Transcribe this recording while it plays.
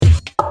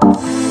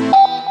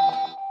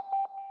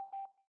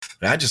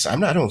I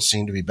don't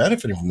seem to be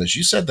benefiting from this.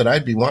 You said that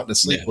I'd be wanting to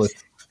sleep with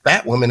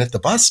fat women at the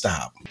bus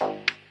stop.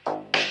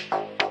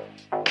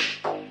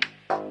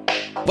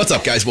 What's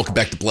up, guys? Welcome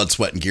back to Blood,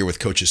 Sweat, and Gear with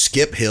coaches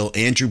Skip Hill,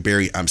 Andrew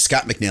Barry. I'm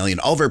Scott McNally,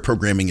 and all of our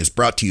programming is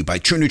brought to you by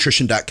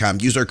TrueNutrition.com.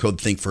 Use our code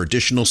THINK for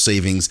additional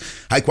savings.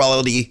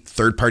 High-quality,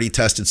 third-party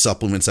tested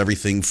supplements,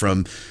 everything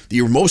from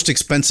your most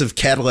expensive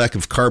Cadillac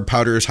of carb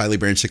powders, highly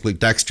branched cyclic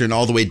dextrin,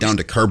 all the way down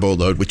to Carbo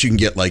Load, which you can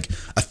get like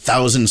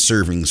 1,000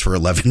 servings for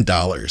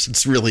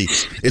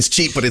 $11. It's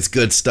cheap, but it's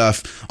good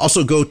stuff.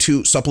 Also, go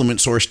to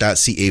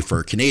supplementsource.ca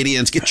for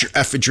Canadians. Get your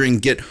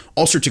ephedrine, get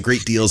all sorts of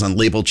great deals on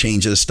label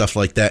changes, stuff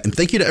like that. And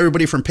thank you to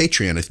everybody from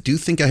Patreon. I do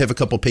think I have a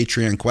couple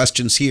Patreon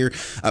questions here.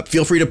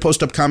 Feel free to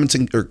post up comments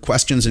or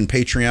questions in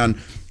Patreon,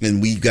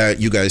 and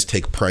you guys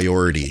take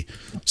priority.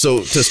 So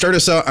to start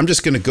us out, I'm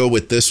just going to go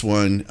with this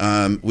one.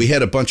 We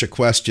had a bunch of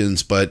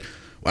questions, but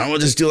why don't we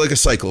just do like a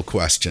cycle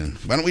question?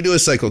 Why don't we do a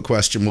cycle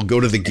question? We'll go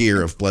to the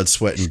gear of Blood,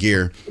 Sweat, and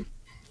Gear.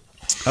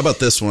 How about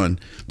this one?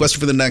 Question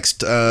for the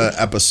next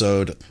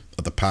episode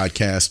of the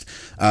podcast.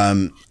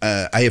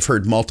 I have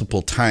heard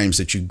multiple times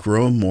that you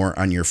grow more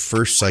on your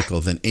first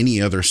cycle than any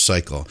other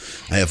cycle.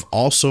 I have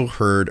also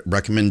heard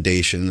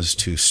recommendations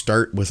to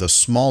start with a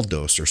small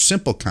dose or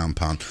simple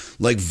compound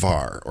like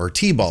VAR or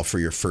T-ball for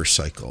your first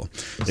cycle.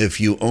 If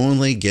you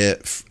only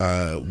get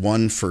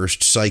one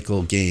first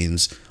cycle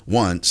gains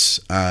once,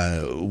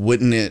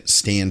 wouldn't it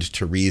stand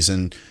to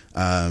reason,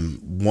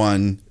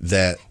 one,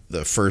 that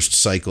the first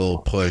cycle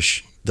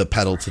push the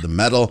pedal to the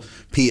metal?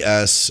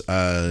 P.S.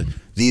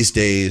 These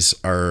days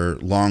are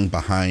long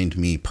behind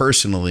me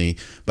personally,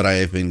 but I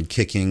have been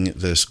kicking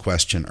this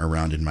question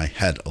around in my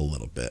head a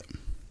little bit.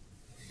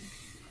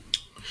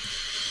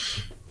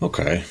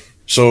 Okay.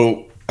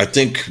 So I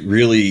think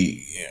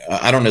really,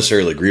 I don't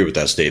necessarily agree with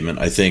that statement.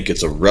 I think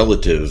it's a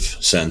relative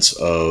sense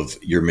of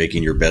you're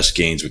making your best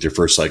gains with your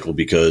first cycle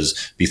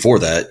because before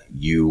that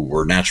you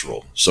were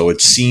natural. So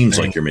it seems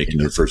like you're making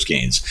your first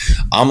gains.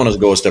 I'm going to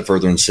go a step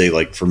further and say,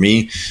 like, for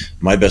me,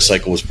 my best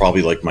cycle was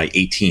probably like my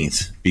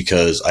 18th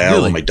because I had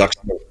all my ducks.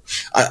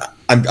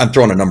 I'm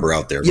throwing a number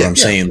out there, but I'm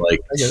saying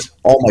like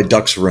all my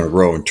ducks were in a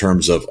row in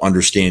terms of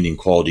understanding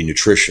quality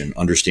nutrition,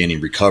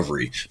 understanding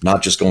recovery,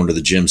 not just going to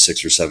the gym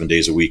 6 or 7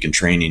 days a week and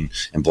training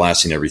and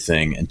blasting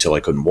everything until I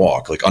couldn't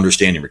walk. Like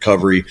understanding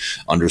recovery,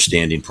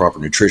 understanding proper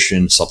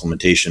nutrition,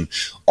 supplementation,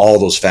 all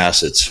those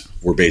facets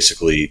were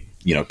basically,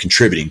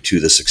 contributing to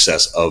the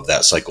success of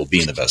that cycle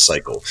being the best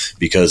cycle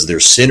because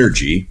there's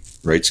synergy,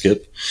 right,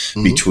 Skip,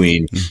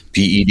 between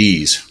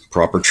PEDs,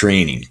 proper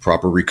training,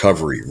 proper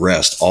recovery,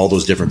 rest, all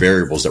those different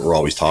variables that we're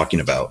always talking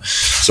about.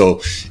 So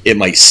it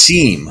might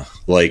seem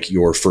like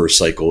your first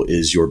cycle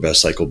is your best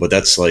cycle, but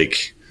that's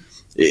like,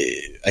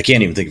 I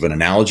can't even think of an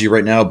analogy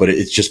right now, but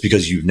it's just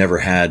because you've never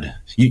had,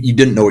 you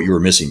didn't know what you were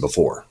missing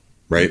before,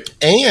 right?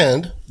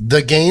 And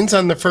the gains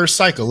on the first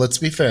cycle, let's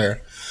be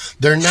fair,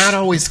 they're not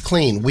always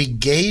clean. We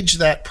gauge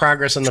that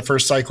progress on the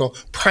first cycle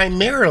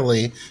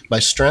primarily by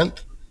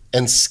strength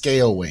and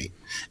scale weight.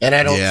 And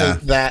I don't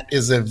think that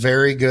is a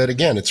very good,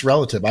 again, it's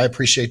relative. I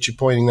appreciate you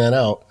pointing that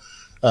out.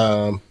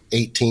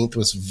 18th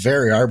was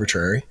very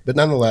arbitrary, but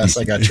nonetheless,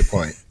 I got your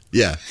point.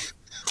 Yeah.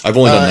 I've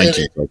only done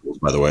 19 cycles,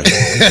 by the way.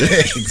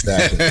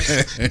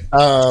 Exactly.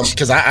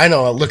 Because I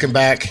know, looking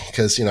back,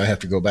 because, I have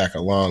to go back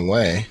a long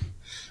way.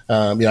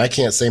 I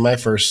can't say my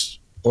first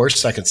or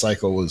second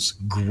cycle was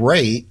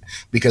great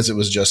because it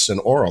was just an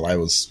oral. I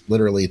was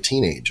literally a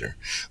teenager.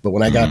 But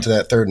when I got to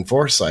that third and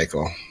fourth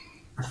cycle,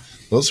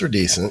 those were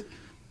decent.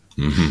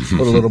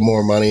 Put a little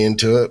more money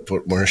into it,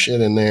 put more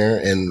shit in there,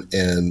 and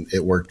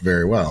it worked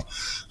very well.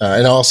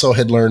 And also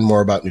had learned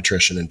more about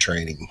nutrition and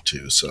training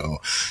too. So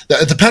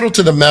the pedal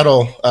to the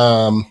metal,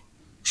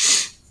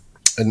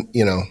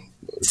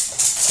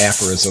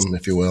 aphorism,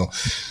 if you will,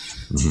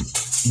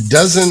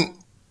 doesn't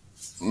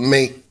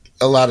make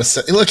a lot of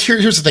sense. Look,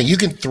 here's the thing: you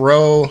can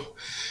throw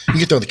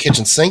the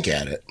kitchen sink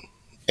at it,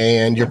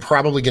 and you're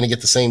probably going to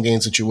get the same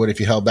gains that you would if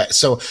you held back.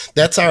 So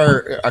that's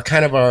our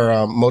kind of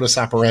our modus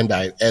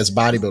operandi as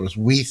bodybuilders.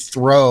 We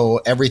throw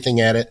everything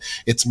at it.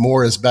 It's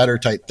more is better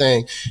type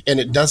thing.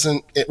 And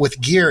with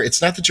gear, it's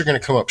not that you're going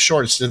to come up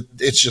short. It's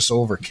just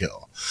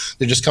overkill.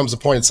 There just comes a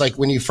point. It's like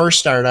when you first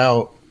start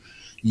out,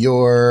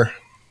 and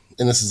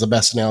this is the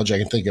best analogy I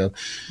can think of,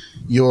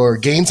 your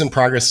gains in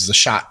progress is a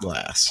shot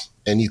glass.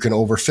 And you can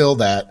overfill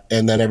that,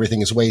 and then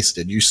everything is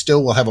wasted. You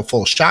still will have a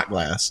full shot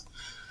glass,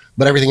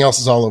 but everything else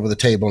is all over the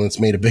table and it's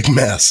made a big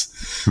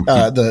mess.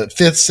 The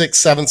 5th, 6th,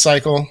 7th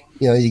cycle,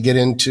 you get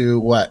into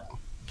what?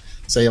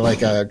 Say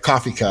like a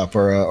coffee cup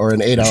or an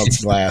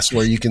 8-ounce glass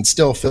where you can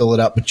still fill it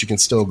up, but you can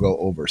still go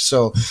over.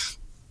 So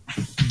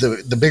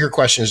the bigger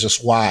question is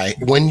just why.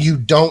 When you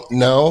don't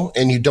know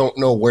and you don't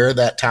know where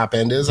that top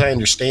end is, I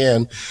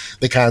understand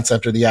the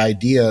concept or the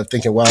idea of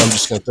thinking, well, I'm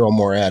just going to throw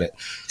more at it.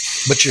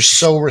 But you're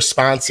so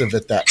responsive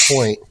at that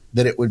point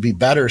that it would be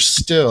better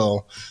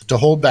still to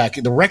hold back.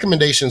 The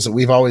recommendations that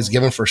we've always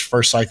given for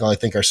first cycle, I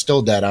think, are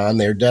still dead on.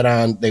 They're dead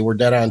on. They were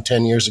dead on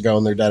 10 years ago,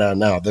 and they're dead on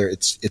now.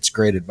 It's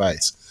great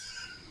advice.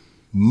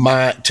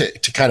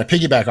 to kind of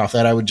piggyback off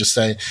that, I would just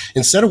say,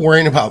 instead of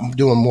worrying about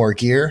doing more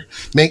gear,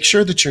 make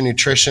sure that your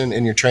nutrition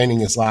and your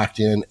training is locked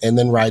in, and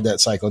then ride that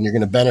cycle, and you're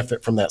going to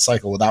benefit from that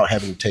cycle without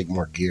having to take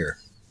more gear.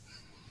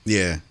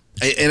 Yeah.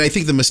 And I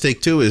think the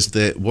mistake too is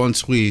that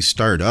once we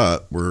start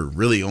up, we're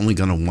really only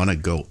going to want to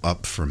go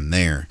up from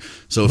there.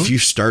 So if you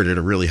start at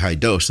a really high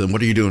dose, then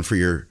what are you doing for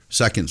your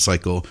second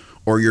cycle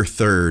or your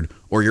third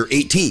or your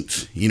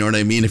 18th? You know what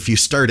I mean? If you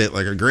start at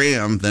like a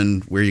gram,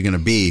 then where are you going to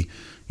be,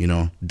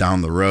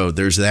 down the road?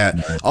 There's that.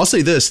 Right. I'll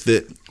say this,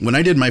 that when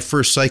I did my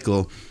first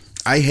cycle,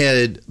 I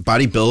had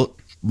body built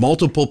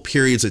multiple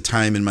periods of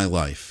time in my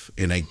life,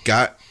 and I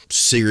got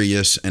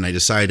serious and I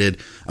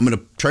decided I'm going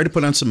to try to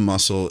put on some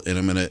muscle,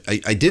 and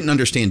I didn't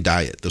understand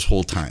diet this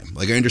whole time.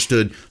 Like I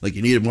understood like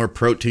you needed more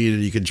protein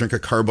and you could drink a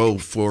Carbo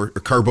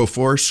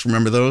Force.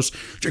 Remember those?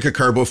 Drink a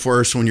Carbo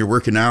Force when you're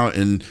working out,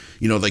 and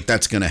like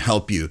that's going to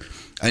help you.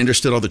 I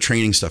understood all the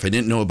training stuff. I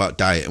didn't know about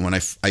diet. And when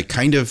I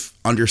kind of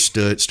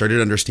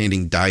started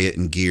understanding diet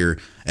and gear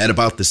at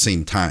about the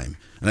same time.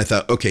 And I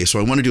thought, okay, so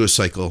I want to do a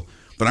cycle,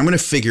 but I'm going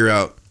to figure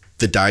out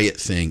the diet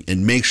thing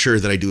and make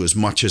sure that I do as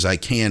much as I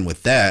can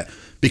with that.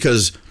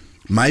 Because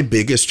my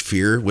biggest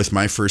fear with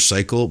my first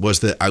cycle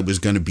was that I was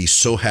going to be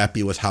so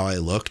happy with how I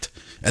looked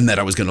and that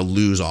I was going to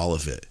lose all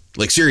of it.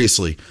 Like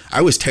seriously,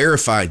 I was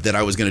terrified that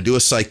I was going to do a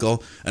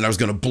cycle and I was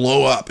going to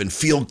blow up and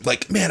feel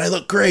like, man, I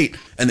look great.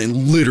 And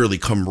then literally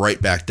come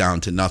right back down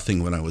to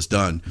nothing when I was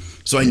done.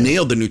 So I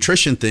nailed the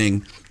nutrition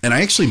thing, and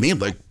I actually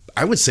made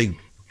I would say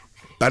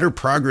better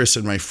progress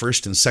in my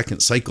first and second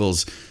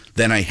cycles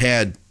than I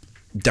had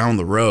down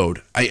the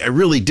road. I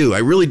really do. I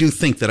really do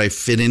think that I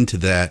fit into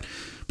that.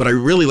 But I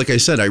really, like I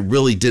said, I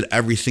really did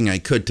everything I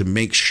could to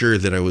make sure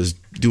that I was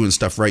doing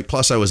stuff right.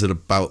 Plus, I was at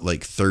about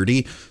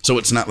 30. So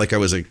it's not like I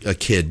was a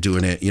kid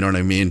doing it. You know what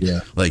I mean? Yeah.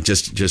 Like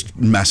just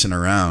messing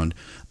around.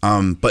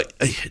 But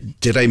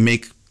did I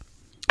make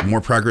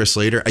more progress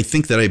later? I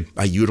think that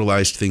I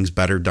utilized things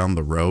better down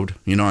the road.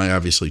 I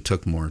obviously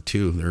took more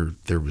too.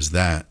 There was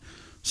that.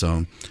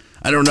 So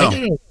I don't know.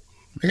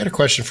 I got a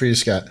question for you,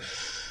 Scott.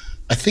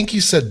 I think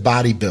you said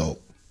body built.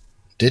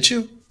 Did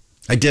you?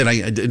 I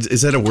did.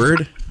 Is that a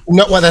word?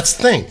 No, well, that's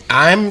the thing.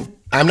 I'm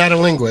not a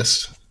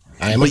linguist.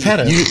 I am a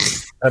pedant. You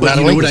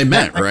know what I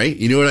meant, right?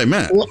 You know what I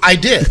meant. Well, I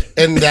did,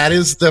 and that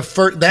is the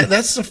first.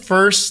 That's the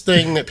first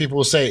thing that people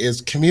will say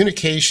is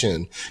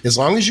communication. As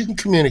long as you can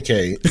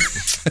communicate,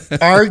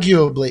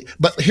 arguably.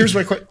 But here's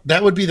my question: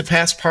 that would be the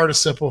past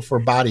participle for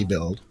body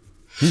build.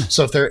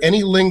 So if there are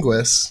any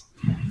linguists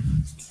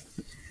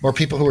or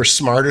people who are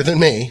smarter than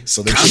me,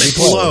 so there's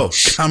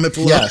comment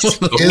below.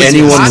 Yes.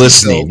 Anyone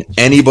listening,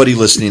 anybody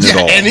listening at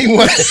all.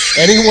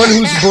 Anyone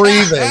who's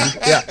breathing.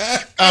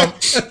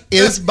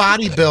 Is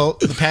body built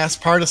the past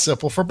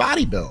participle for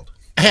body build?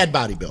 I had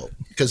body built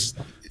because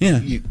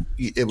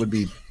it would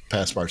be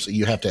past participle.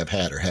 You have to have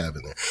had or have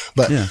in there.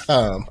 But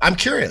I'm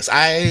curious.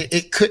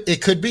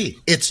 It could be.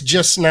 It's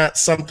just not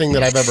something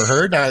that I've ever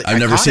heard. I've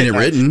never seen it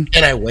written.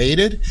 And I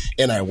waited.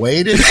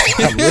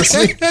 I'm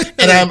listening,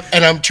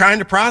 and I'm trying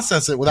to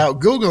process it without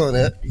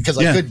Googling it because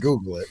I could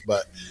Google it.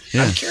 But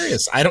I'm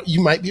curious.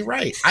 You might be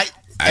right.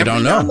 I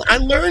don't know. I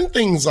learn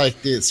things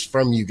like this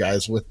from you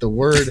guys with the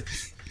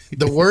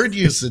word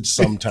usage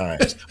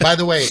sometimes. By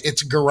the way,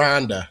 it's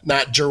Garanda,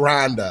 not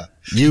Geronda.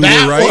 You were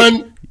right.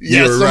 One,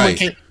 yes, you were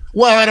right.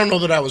 Well, I don't know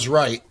that I was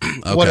right.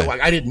 Okay.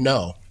 I didn't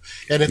know.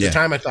 And at the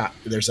time I thought,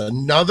 there's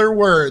another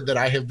word that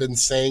I have been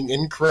saying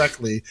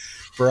incorrectly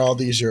for all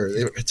these years.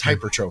 It's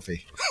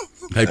hypertrophy.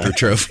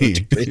 Hypertrophy.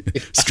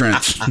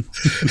 Strength.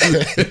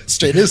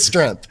 It is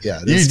strength.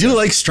 Yeah. You do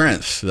like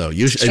strength, though.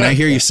 And I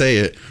hear you say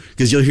it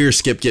because you'll hear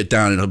Skip get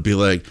down and it'll be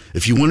like,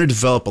 if you want to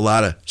develop a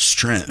lot of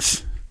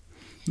strength.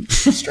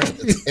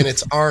 And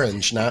it's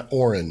orange, not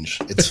orange.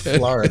 It's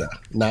Florida,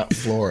 not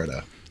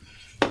Florida.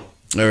 All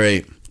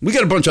right. We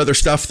got a bunch of other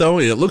stuff, though.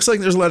 It looks like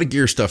there's a lot of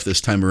gear stuff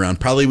this time around.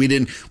 Probably we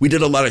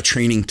did a lot of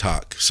training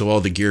talk, so all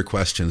the gear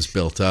questions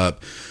built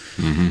up.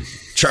 Mm-hmm.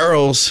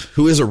 Charles,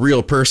 who is a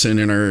real person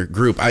in our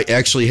group, I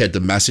actually had to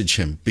message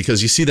him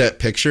because you see that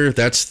picture?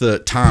 That's the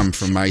Tom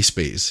from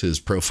MySpace, his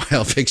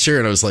profile picture.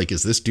 And I was like,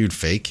 is this dude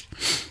fake?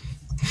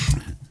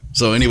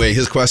 So anyway,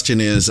 his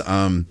question is,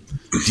 do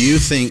you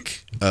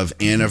think of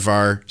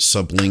Anavar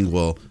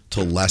sublingual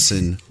to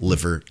lessen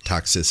liver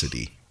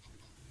toxicity?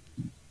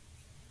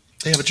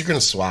 Yeah, but you're going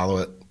to swallow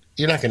it.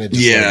 You're not going to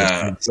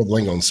just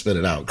sublingual and spit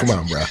it out. Come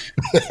on, bro.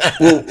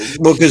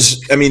 well,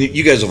 because,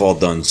 you guys have all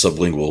done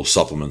sublingual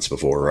supplements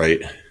before, right?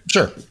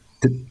 Sure.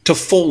 To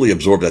fully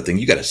absorb that thing,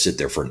 you got to sit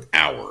there for an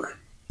hour.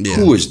 Yeah.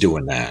 Who is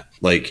doing that?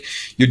 Like,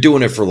 you're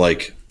doing it for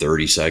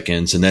 30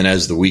 seconds. And then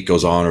as the week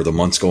goes on or the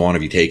months go on,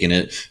 have you taken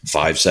it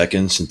 5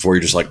 seconds? And before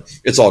you're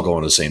just it's all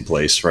going to the same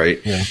place, right?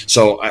 Yeah.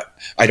 So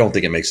I don't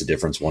think it makes a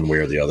difference one way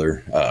or the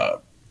other. A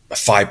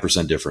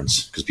 5%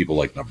 difference because people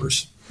like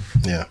numbers.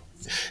 Yeah.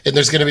 And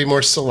there's going to be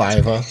more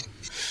saliva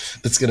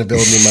that's going to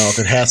build in your mouth.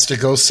 It has to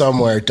go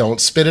somewhere. Don't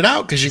spit it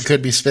out because you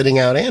could be spitting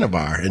out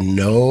Anavar, and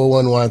no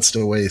one wants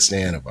to waste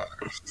Anavar.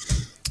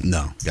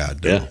 No,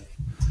 God, no. Yeah.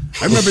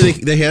 I remember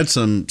they had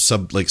some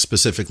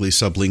specifically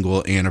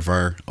sublingual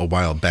Anavar a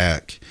while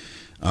back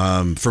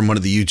from one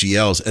of the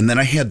UGLs, and then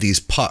I had these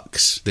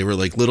pucks. They were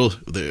like little.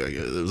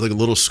 It was like a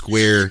little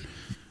square.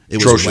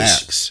 It was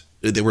wax.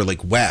 They were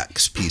like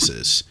wax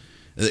pieces.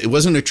 It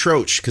wasn't a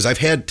troch because I've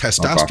had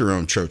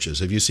testosterone troches.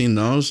 Have you seen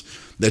those?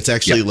 That's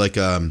actually like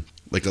a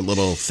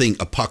little thing,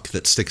 a puck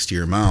that sticks to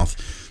your mouth.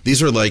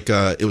 These are like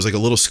it was like a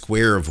little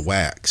square of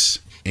wax.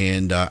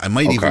 And I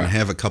might even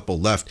have a couple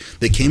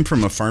left. They came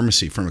from a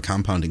pharmacy, from a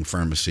compounding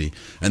pharmacy,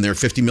 and they're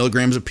 50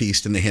 milligrams a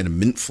piece, and they had a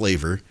mint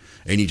flavor,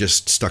 and you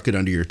just stuck it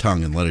under your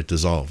tongue and let it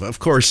dissolve. Of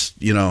course,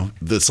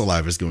 the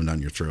saliva is going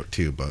down your throat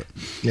too, but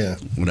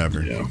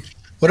whatever. Yeah.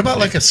 What about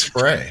like a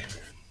spray?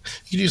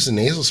 You could use a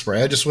nasal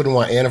spray. I just wouldn't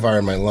want Anavar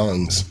in my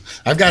lungs.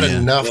 I've got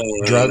enough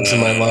drugs in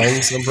my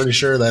lungs. I'm pretty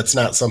sure that's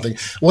not something.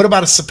 What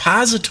about a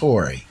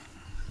suppository?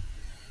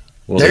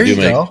 Well, there you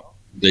go.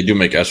 They do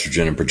make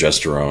estrogen and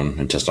progesterone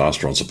and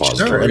testosterone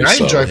suppositories. Sure, and I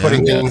enjoy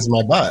putting things in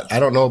my butt. I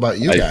don't know about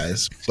you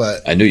guys,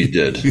 but I knew you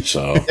did.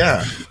 So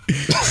yeah,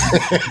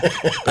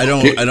 I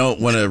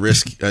don't want to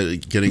risk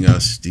getting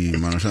us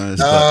demonetized.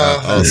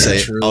 But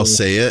I'll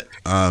say it.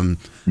 I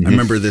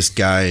remember this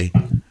guy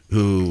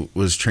who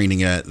was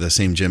training at the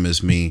same gym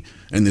as me,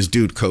 and this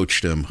dude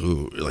coached him.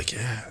 Who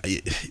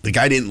the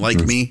guy didn't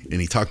like me,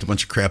 and he talked a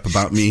bunch of crap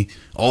about me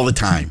all the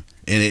time.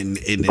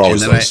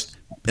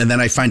 And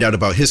then I find out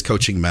about his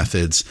coaching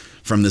methods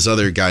from this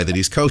other guy that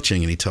he's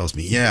coaching, and he tells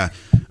me,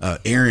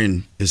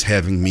 Aaron is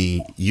having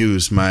me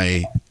use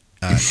my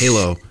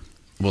Halo.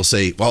 I'll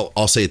say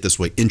it this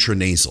way: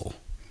 intranasal.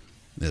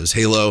 It was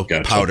Halo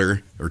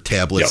powder or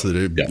tablets that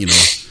are,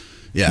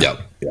 Yeah.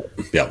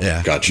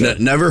 Gotcha.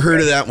 Never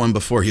heard of that one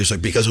before. He was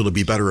like, because it'll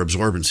be better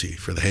absorbency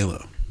for the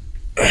Halo.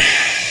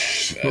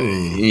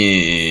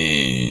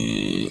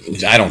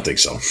 I don't think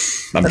so.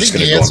 I'm just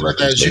going to go on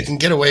record. You can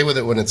get away with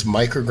it when it's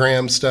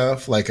microgram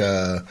stuff, like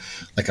a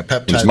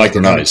peptide. It's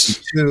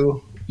micronized.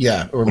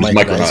 Or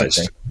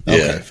micronized.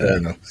 Okay, fair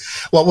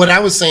enough. Well, what I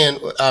was saying,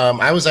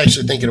 I was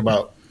actually thinking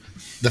about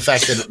the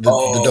fact that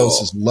the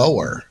dose is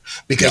lower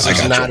because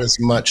there's not as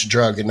much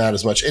drug and not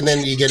as much, and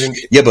then you get in.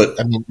 Yeah, but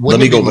let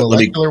me go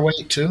molecular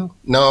weight too.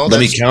 No,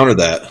 let me counter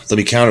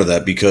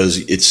that because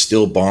it's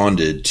still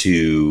bonded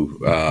to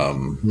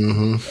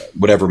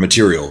whatever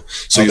material.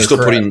 So you're still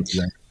putting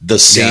the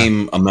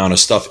same amount of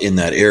stuff in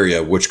that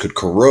area, which could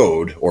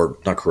corrode or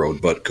not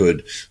corrode, but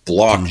could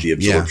block the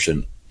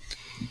absorption.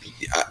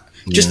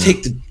 Just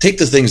take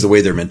the things the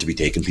way they're meant to be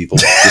taken, people.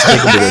 Just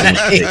take them the way they're meant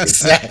to be taken.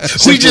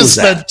 Exactly. We just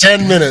spent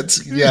 10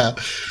 minutes. Yeah.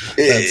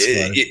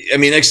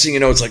 Next thing you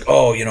know, it's like,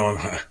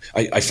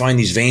 I find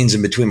these veins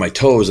in between my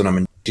toes, and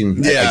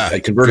I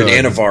converted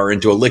Anavar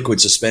into a liquid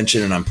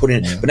suspension, and I'm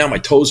putting it, but now my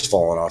toes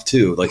falling off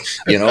too.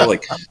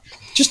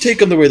 Just take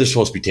them the way they're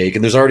supposed to be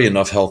taken. There's already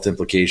enough health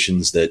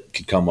implications that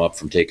could come up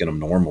from taking them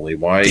normally.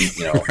 Why,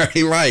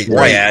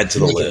 why add to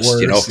the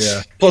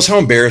list? Plus, how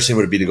embarrassing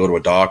would it be to go to a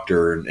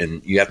doctor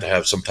and you have to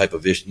have some type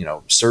of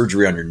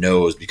surgery on your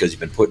nose because you've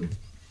been putting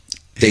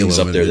things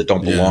up there that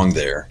don't belong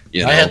there.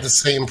 I had the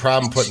same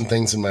problem putting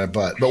things in my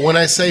butt, but when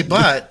I say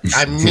butt,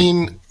 I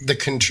mean the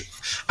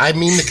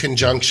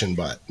conjunction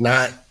butt,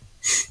 not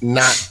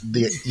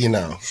the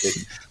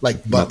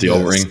butt. Not the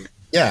O-ring.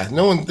 Yeah,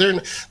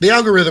 the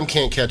algorithm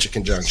can't catch a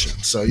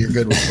conjunction, so you're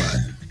good with butt.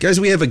 Guys,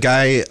 we have a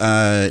guy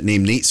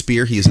named Nate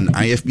Spear. He's an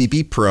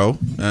IFBB pro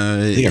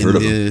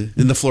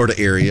in the Florida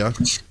area,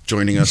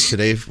 joining us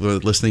today,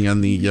 listening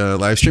on the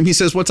live stream. He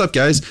says, "What's up,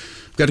 guys?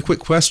 I've got a quick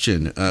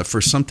question.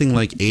 For something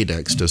like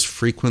ADEX, does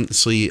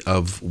frequency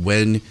of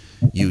when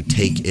you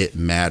take it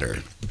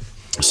matter?"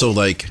 So,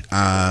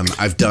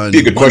 I've done.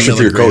 Be a good question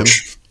for your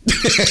coach. I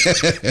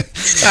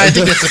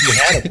think it's if you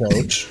had a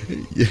coach.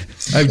 Yeah.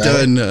 I've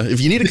done.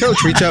 If you need a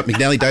coach, reach out.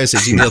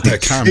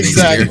 McNallyDice@gmail.com.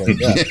 Exactly.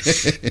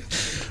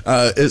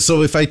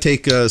 So if I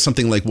take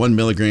something like 1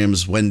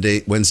 milligrams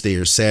Wednesday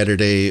or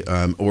Saturday,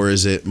 or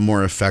is it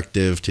more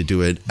effective to do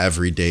it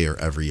every day or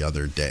every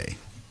other day?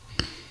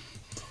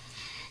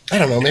 I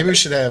don't know. Maybe we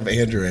should have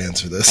Andrew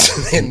answer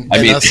this and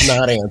us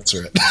not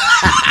answer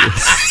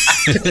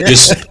it.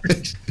 Just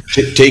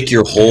take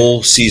your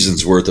whole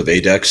season's worth of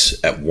ADEX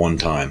at one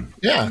time.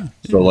 Yeah.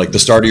 So the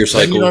start of your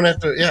cycle. You don't have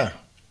to. Yeah.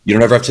 You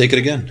don't ever have to take it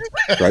again,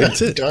 right?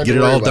 That's it. Get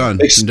it all done.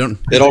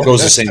 It all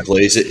goes the same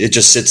place. It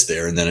just sits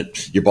there, and then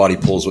your body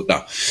pulls it.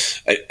 Now,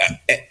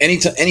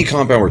 any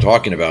compound we're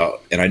talking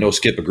about, and I know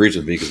Skip agrees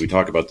with me because we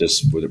talk about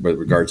this with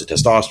regards to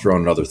testosterone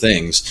and other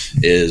things,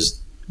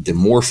 is the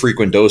more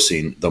frequent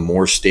dosing, the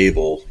more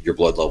stable your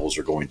blood levels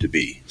are going to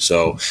be.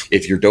 So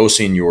if you're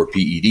dosing your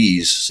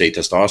PEDs, say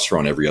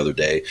testosterone every other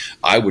day,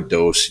 I would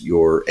dose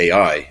your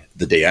AI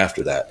the day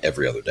after that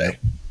every other day.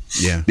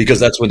 Yeah. Because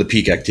that's when the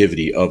peak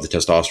activity of the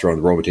testosterone,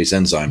 the aromatase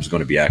enzyme is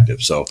going to be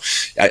active. So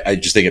I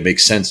just think it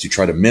makes sense to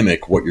try to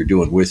mimic what you're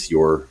doing with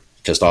your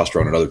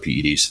testosterone and other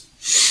PEDs.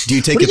 Do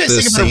you take it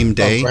the same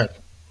day?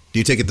 Do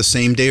you take it the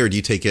same day or do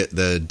you take it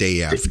the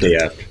day after? Day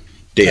after.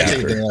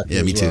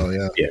 Yeah, me too. Well,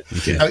 yeah.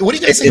 Okay. What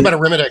do you guys think about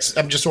Arimidex?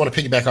 I just want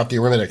to piggyback off the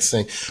Arimidex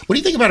thing. What do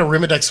you think about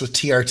Arimidex with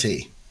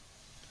TRT?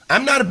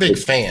 I'm not a big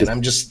fan.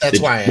 That's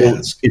why I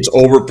asked. It's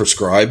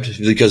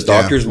overprescribed because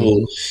doctors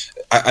will.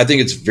 I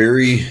think it's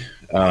very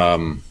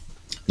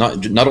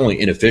not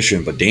only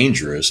inefficient but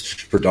dangerous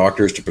for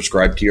doctors to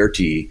prescribe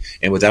TRT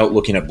and without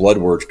looking at blood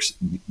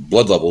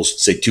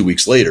levels, say 2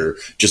 weeks later,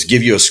 just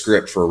give you a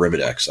script for a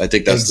Arimidex. I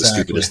think that's the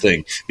stupidest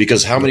thing,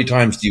 because how many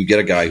times do you get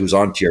a guy who's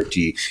on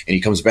TRT and he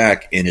comes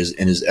back and his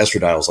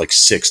estradiol is like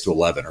 6 to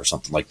 11 or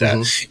something like that,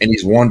 and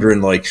he's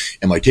wondering like,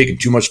 am I taking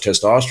too much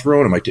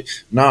testosterone?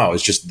 No,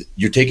 it's just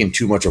you're taking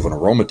too much of an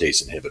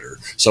aromatase inhibitor.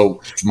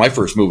 So my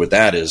first move with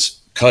that is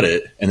cut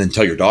it and then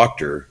tell your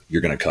doctor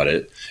you're going to cut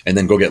it, and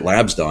then go get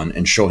labs done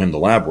and show him the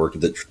lab work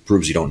that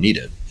proves you don't need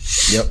it.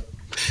 Yep.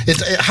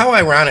 It's how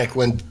ironic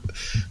when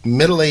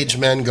middle-aged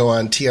men go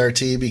on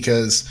TRT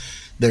because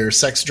their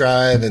sex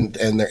drive and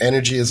their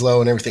energy is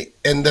low and everything,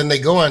 and then they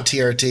go on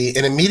TRT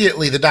and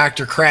immediately the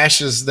doctor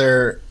crashes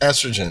their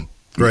estrogen.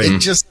 Right. It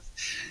just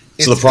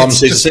So the problem it's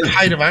stays just the same. the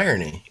height of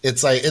irony.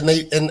 It's like, and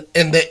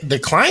the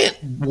client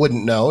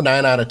wouldn't know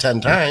 9 out of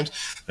 10 times.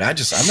 But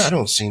I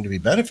don't seem to be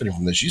benefiting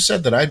from this. You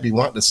said that I'd be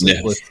wanting to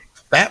sleep with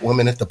fat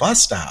women at the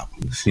bus stop,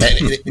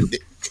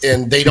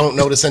 and they don't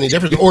notice any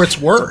difference, or it's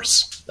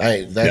worse.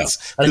 Is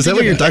that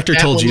what your doctor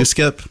told you,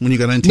 Skip, when you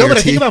got on TRT? No, but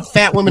I think about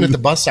fat women at the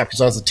bus stop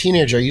because I was a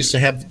teenager. I used to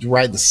have to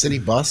ride the city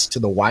bus to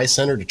the Y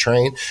Center to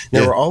train.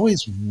 There were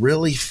always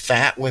really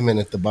fat women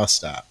at the bus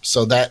stop.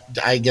 So that,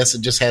 I guess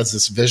it just has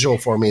this visual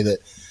for me that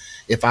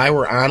if I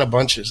were on a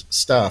bunch of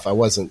stuff, I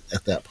wasn't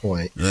at that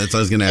point. That's what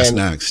I was going to ask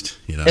next.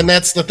 And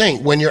that's the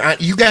thing. When you're on,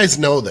 you guys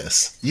know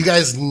this. You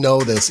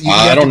know this.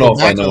 I don't know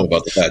if I know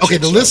about the fat. Okay,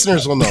 the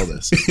listeners will know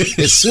this.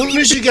 As soon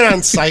as you get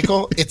on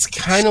cycle, it's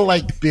kind of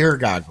like beer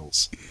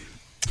goggles.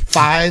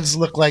 5's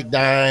look like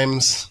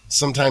dimes,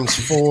 sometimes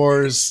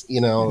 4's.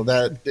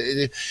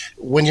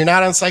 When you're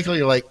not on cycle,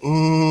 you're like,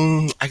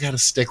 I got to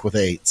stick with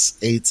 8's,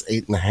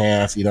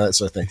 8.5, that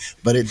sort of thing.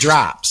 But it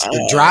drops.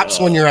 It drops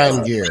when you're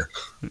on gear.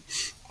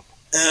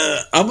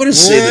 I'm going to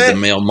say that the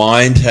male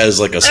mind has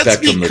like a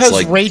spectrum that's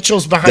like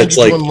Rachel's behind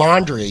you doing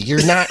laundry.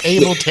 You're not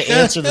able to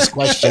answer this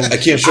question. I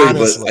can't show you,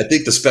 but I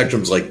think the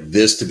spectrum's like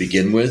this to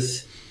begin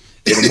with.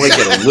 It might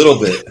get a little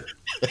bit,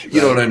 you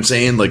know what I'm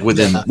saying? Like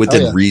within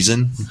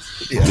reason.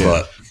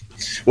 Yeah.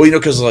 But,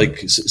 because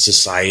like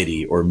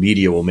society or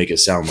media will make it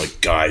sound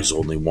like guys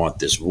only want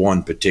this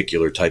one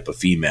particular type of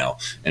female.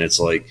 And it's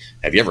like,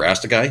 have you ever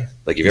asked a guy?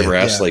 Like, have you ever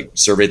asked,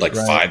 surveyed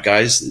 5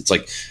 guys? It's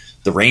like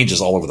the range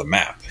is all over the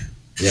map.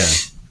 Yeah.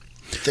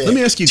 Let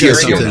me ask you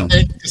guys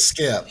something.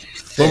 Skip.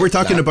 Well, we're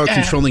talking about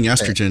controlling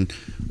estrogen.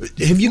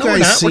 Have you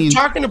guys seen? We're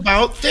talking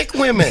about thick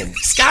women.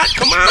 Scott,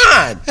 come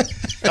on.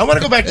 I want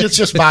to go back to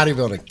just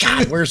bodybuilding.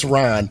 God, where's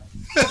Ron?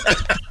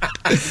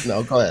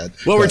 No, go ahead.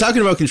 Well, we're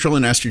talking about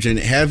controlling estrogen.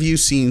 Have you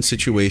seen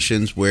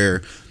situations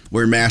where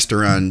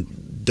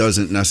Masteron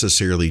doesn't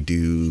necessarily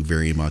do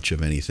very much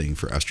of anything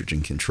for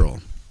estrogen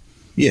control?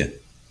 Yeah.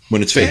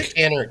 When it's fake. It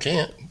can or it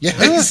can't. Yeah,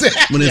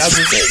 exactly. When it's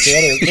fake.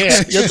 Can or it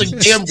can't. That's a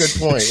damn good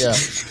point, yeah.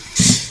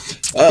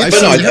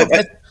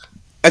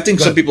 I think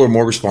some people are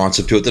more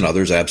responsive to it than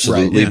others,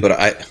 absolutely. Right, yeah.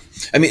 But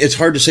I mean, it's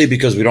hard to say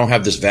because we don't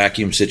have this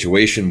vacuum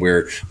situation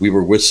where we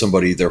were with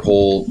somebody their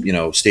whole,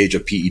 stage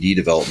of PED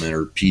development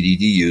or PDD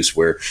use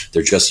where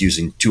they're just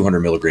using 200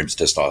 milligrams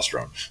of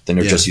testosterone. Then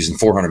they're just using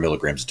 400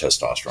 milligrams of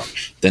testosterone.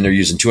 Then they're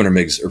using 200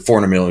 mgs or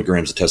 400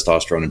 milligrams of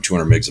testosterone and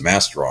 200 mgs of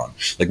Masteron.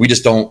 Like, we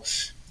just don't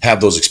have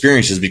those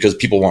experiences because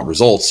people want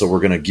results. So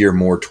we're going to gear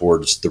more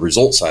towards the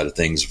result side of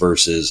things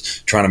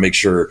versus trying to make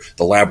sure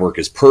the lab work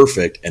is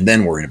perfect and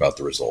then worrying about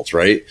the results.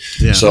 Right.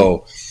 Yeah.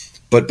 So,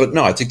 but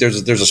no, I think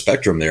there's a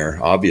spectrum there,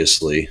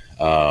 obviously.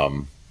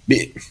 What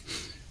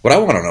I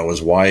want to know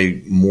is why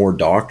more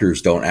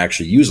doctors don't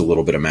actually use a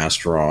little bit of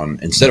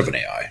Masteron instead of an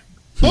AI.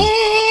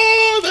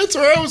 Oh, that's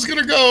where I was going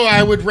to go.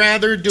 I would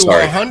rather do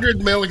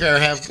 100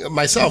 milligrams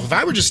myself. If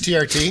I were just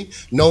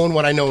TRT, knowing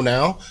what I know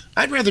now,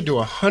 I'd rather do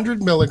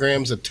 100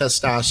 milligrams of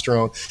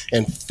testosterone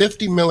and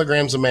 50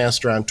 milligrams of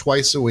Masteron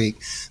twice a week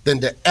than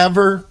to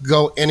ever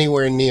go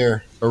anywhere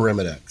near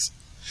Arimidex.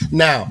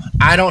 Now,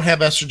 I don't have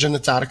estrogen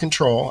that's out of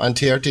control on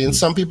TRT, and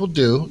some people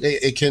do.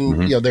 It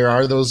can, there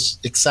are those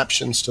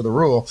exceptions to the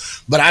rule,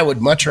 but I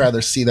would much rather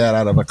see that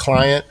out of a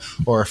client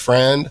or a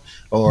friend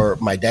or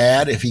my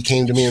dad if he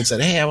came to me and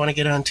said, hey, I want to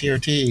get on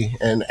TRT,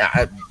 and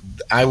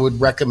I would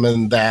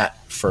recommend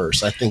that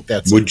first. I think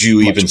that's. Would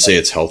you even say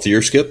it's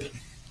healthier, Skip?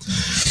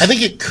 I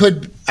think it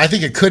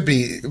could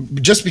be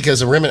just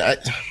because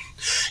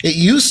it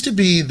used to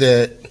be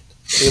that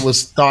it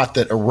was thought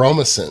that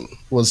Aromacin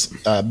was,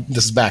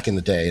 this is back in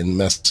the day in the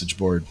message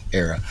board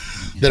era,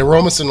 that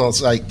Aromacin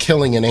was like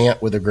killing an ant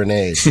with a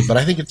grenade. But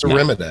I think it's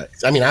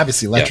Arimidex. I mean,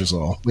 obviously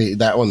Letrozole.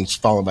 That one's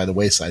fallen by the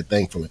wayside,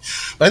 thankfully.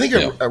 But I think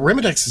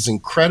Arimidex is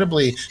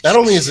not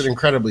only is it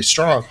incredibly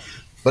strong,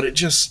 but it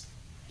just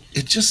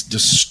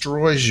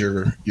destroys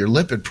your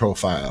lipid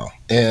profile.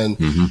 And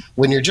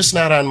when you're just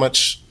not on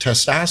much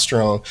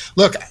testosterone,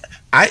 look,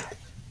 I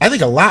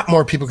think a lot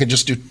more people can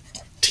just do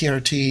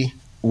TRT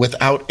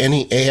without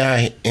any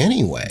AI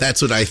anyway.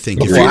 That's what I think.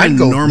 Before If you're I'd in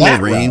go normal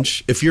that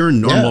range, route. if you're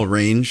in normal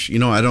range,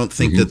 I don't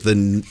think that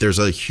there's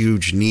a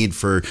huge need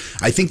for.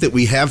 I think that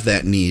we have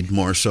that need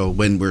more so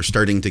when we're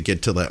starting to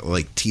get to that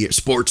like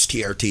sports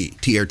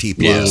TRT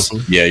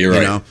plus. Yeah, you're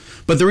right.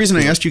 But the reason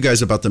I asked you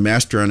guys about the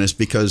Masteron is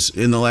because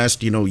in the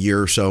last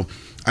year or so,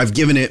 I've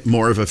given it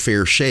more of a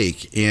fair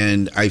shake,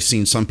 and I've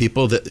seen some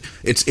people that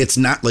it's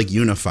not like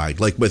unified.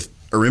 Like with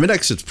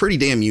Arimidex, it's pretty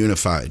damn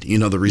unified,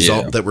 the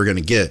result that we're going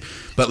to get.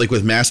 But like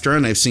with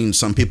Masteron, I've seen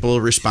some people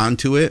respond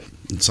to it,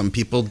 and some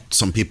people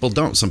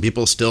don't. Some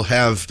people still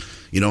have,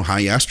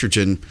 high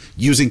estrogen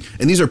using,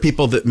 and these are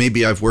people that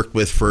maybe I've worked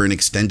with for an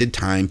extended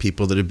time,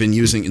 people that have been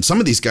using, and some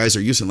of these guys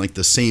are using like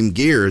the same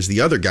gear as the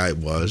other guy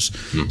was.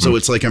 So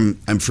it's like I'm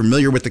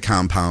familiar with the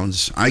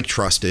compounds. I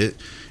trust it.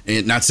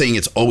 And not saying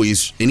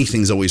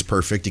anything's always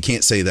perfect. You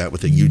can't say that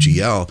with a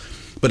UGL,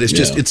 but it's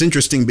just, it's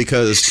interesting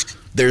because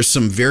there's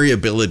some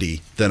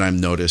variability that I'm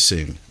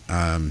noticing.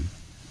 Okay,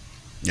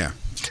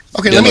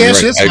 let me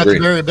ask you this about the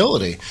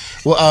variability.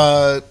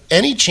 Well,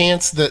 any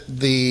chance that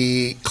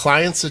the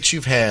clients that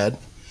you've had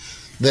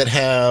that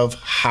have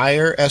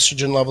higher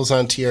estrogen levels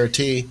on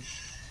TRT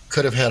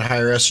could have had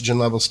higher estrogen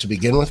levels to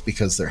begin with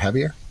because they're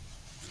heavier?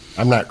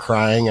 I'm not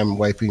crying. I'm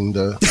wiping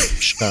the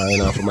shine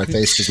off of my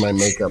face because my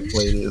makeup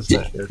lady is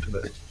not here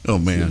today. Oh,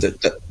 man.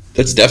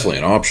 That's definitely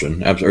an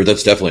option, or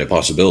that's definitely a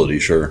possibility.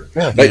 Sure,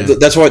 yeah.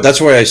 That's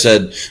why I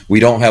said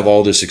we don't have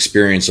all this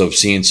experience of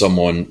seeing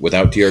someone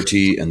without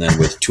TRT and then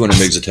with 200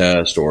 mgs a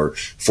test or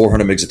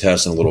 400 mgs a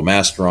test and a little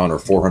Masteron or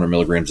 400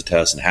 milligrams a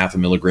test and half a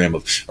milligram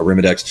of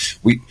Arimidex.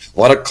 A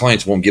lot of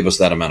clients won't give us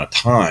that amount of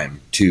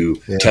time to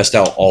test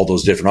out all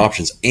those different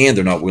options, and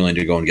they're not willing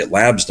to go and get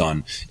labs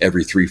done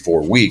every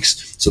 3-4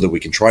 weeks so that we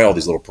can try all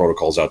these little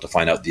protocols out to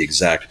find out the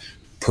exact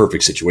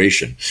perfect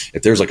situation.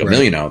 If there's like a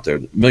millionaire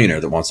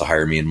that wants to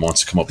hire me and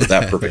wants to come up with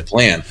that perfect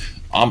plan,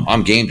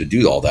 I'm game to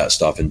do all that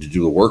stuff and to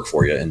do the work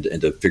for you and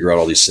to figure out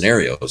all these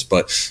scenarios.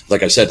 But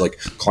like I said, like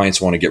clients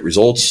want to get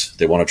results.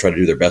 They want to try to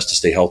do their best to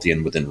stay healthy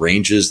and within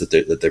ranges that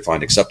they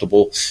find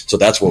acceptable. So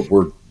that's what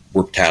we're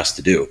tasked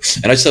to do.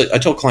 And I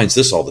tell clients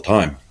this all the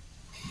time.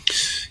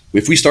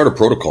 If we start a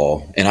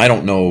protocol and I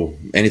don't know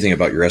anything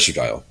about your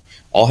estradiol,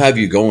 I'll have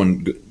you go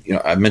and,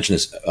 I mentioned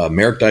this,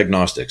 Merrick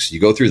Diagnostics. You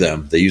go through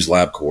them. They use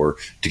LabCorp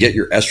to get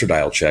your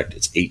estradiol checked.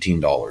 It's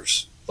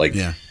 $18.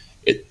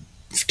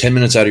 10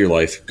 minutes out of your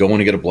life, go in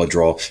and get a blood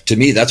draw. To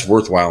me, that's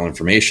worthwhile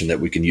information that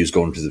we can use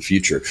going into the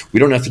future. We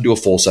don't have to do a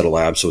full set of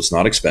labs, so it's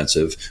not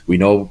expensive. We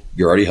know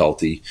you're already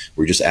healthy.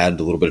 We're just adding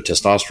a little bit of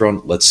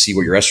testosterone. Let's see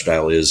what your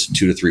estradiol is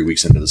 2 to 3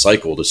 weeks into the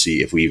cycle to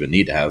see if we even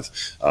need to have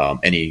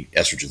any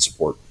estrogen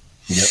support.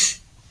 Yep.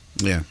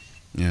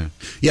 Yeah.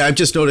 I've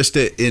just noticed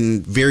it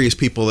in various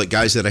people,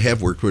 guys that I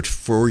have worked with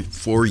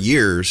for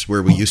years,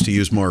 where we used to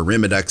use more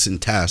Arimidex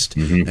and test,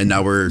 and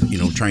now we're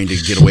trying to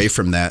get away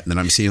from that. And then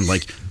I'm seeing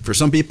for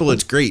some people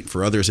it's great,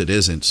 for others it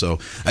isn't. So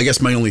I guess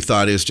my only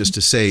thought is just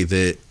to say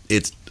that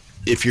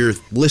if you're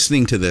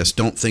listening to this,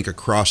 don't think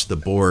across the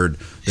board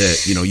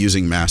that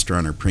using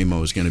Masteron or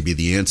Primo is going to be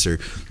the answer.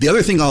 The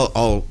other thing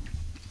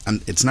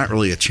it's not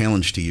really a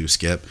challenge to you,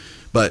 Skip,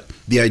 but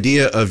the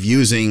idea of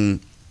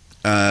using.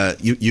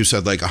 You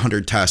said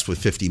 100 tests with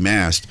 50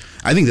 mast.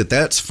 I think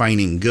that's fine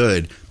and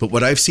good, but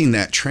what I've seen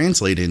that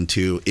translate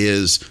into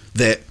is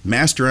that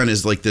Masteron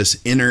is like this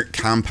inert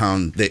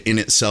compound that in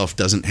itself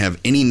doesn't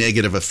have any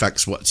negative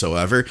effects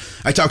whatsoever.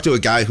 I talked to a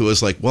guy who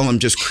was like, well, I'm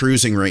just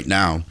cruising right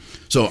now,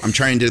 so I'm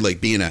trying to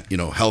be in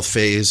a health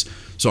phase,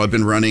 so I've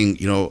been running,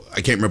 I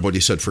can't remember what he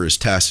said for his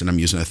test, and I'm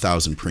using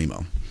 1,000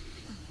 Primo.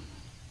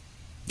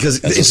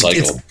 Because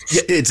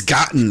it's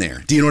gotten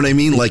there. Do you know what I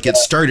mean? It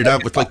started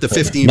out with the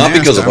 15. Not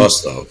because of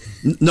us, though.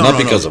 Not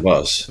because of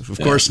us. Of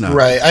course not.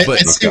 Right. I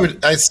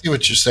see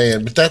what you're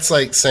saying, but that's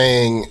like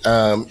saying,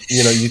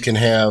 you can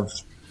have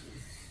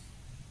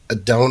a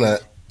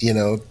donut,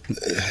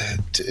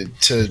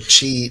 to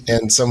cheat,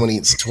 and someone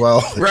eats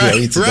 12. Right.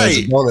 Eats a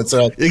dozen donuts.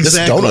 So this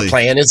donut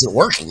plan isn't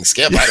working,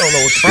 Skip. I don't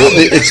know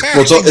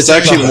what's wrong. It's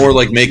actually more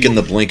like making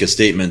the blanket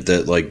statement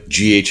that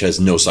GH has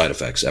no side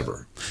effects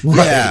ever.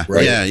 Right.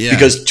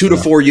 Because 2 to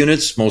 4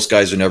 units, most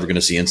guys are never going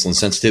to see insulin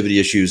sensitivity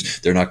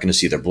issues. They're not going to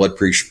see their blood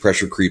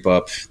pressure creep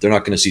up. They're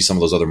not going to see some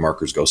of those other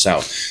markers go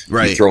south.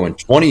 Right. You throw in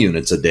 20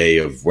 units a day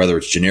of whether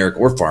it's generic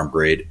or farm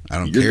grade,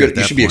 you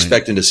should be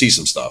expecting to see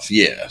some stuff.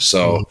 Yeah.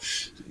 So,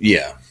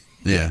 yeah.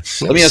 Let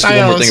me ask you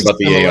one more thing about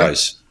the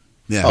AIs.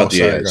 Yeah. About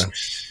the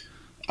AIs.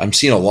 I'm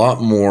seeing a lot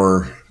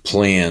more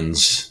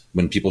plans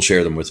when people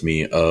share them with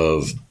me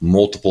of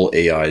multiple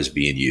AIs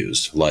being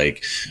used,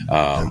 like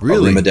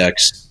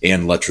Arimidex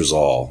and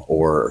letrozole,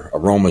 or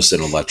Aromas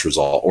and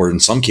letrozole, or in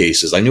some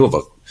cases, I knew of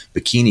a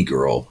bikini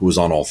girl who was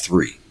on all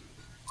 3.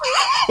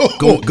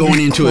 Going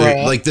into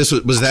it, this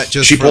was that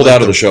just she pulled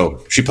out of the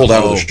show. She pulled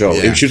out of the show.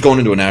 Yeah. She was going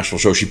into a national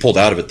show. She pulled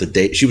out of it the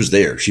day she was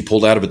there. She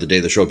pulled out of it the day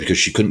of the show because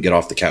she couldn't get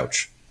off the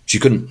couch. She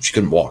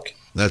couldn't walk.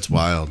 That's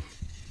wild.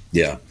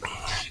 Yeah.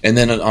 And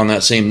then on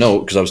that same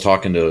note, because I was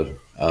talking to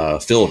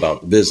Phil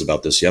about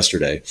this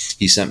yesterday.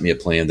 He sent me a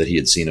plan that he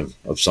had seen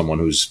of someone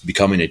who's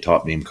becoming a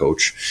top name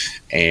coach,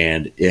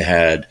 and it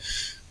had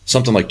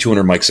something like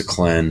 200 mics of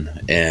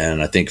Clen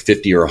and I think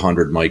 50 or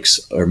 100 mics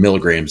or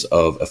milligrams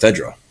of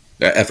ephedrine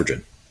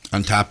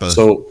on top of.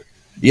 So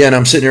yeah, and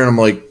I'm sitting here and I'm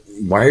like,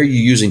 why are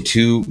you using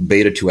two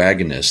beta 2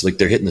 agonists? Like,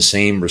 they're hitting the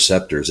same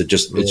receptors. It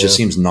just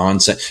seems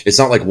nonsense. It's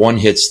not like one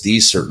hits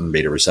these certain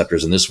beta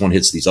receptors and this one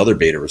hits these other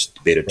beta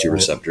 2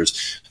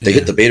 receptors. They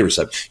hit the beta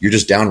receptor. You're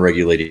just down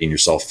regulating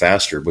yourself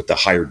faster with the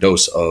higher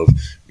dose of,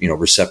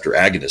 receptor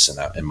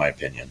agonists in my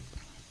opinion.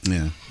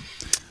 Yeah.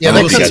 Yeah,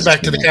 that comes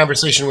back to the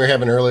conversation we were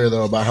having earlier,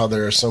 though, about how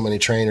there are so many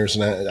trainers,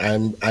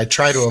 and I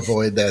try to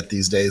avoid that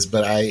these days.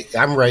 But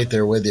I'm right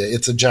there with you.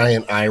 It's a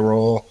giant eye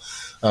roll.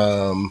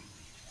 I'm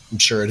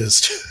sure it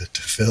is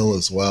to Phil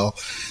as well.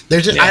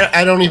 They're just,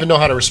 I don't even know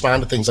how to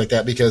respond to things like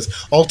that, because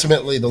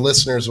ultimately the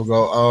listeners will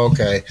go, "Oh,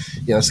 okay,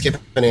 Skip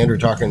and Andrew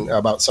talking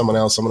about someone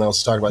else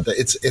is talking about that."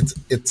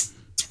 It's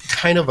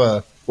kind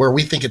of where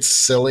we think it's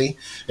silly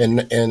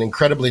and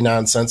incredibly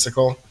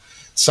nonsensical.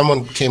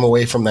 Someone came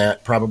away from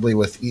that probably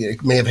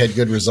may have had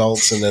good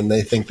results, and then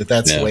they think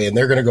that's the way, and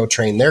they're going to go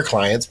train their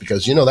clients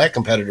because that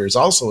competitor is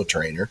also a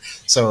trainer.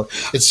 So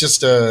it's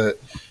just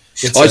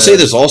I'd say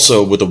this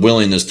also with a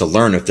willingness to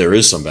learn if there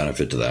is some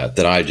benefit to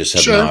that I just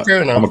have not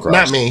come across.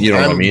 Not me. You know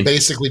I'm what I mean?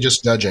 Basically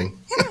just judging.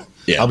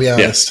 Yeah, I'll be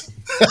honest.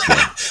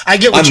 Yeah. I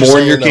get what I'm you're more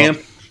saying, in your though. camp.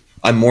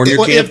 I'm more in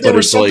your camp. If there but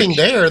was it's something like,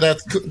 there,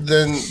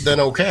 then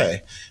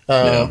okay.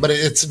 But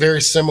it's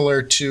very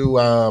similar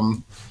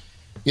to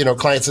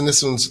clients, and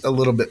this one's a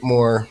little bit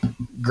more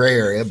gray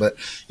area. But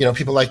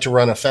people like to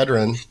run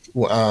ephedrine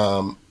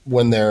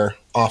when they're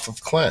off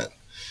of Clen.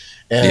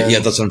 And,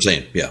 that's what I'm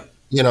saying. Yeah.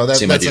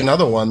 That's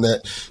another one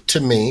that,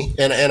 to me,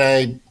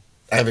 and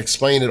I've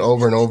explained it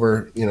over and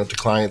over, to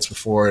clients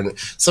before. And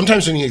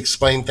sometimes when you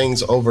explain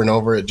things over and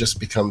over, it just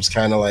becomes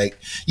kind of like,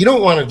 you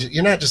don't want to,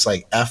 you're not just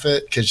like F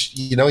it, because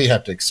you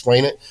have to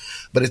explain it,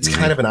 but it's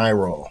kind of an eye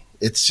roll.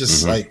 It's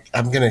just like,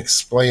 I'm going to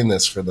explain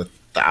this for the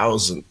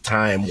 1,000th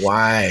time.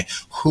 Why?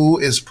 Who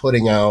is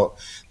putting out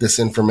this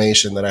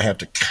information that I have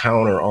to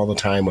counter all the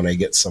time when I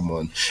get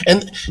someone?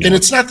 And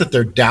it's not that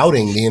they're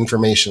doubting the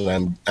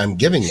information I'm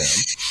giving them.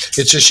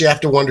 It's just, you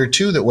have to wonder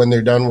too, that when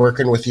they're done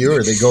working with you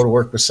or they go to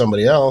work with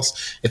somebody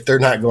else, if they're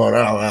not going,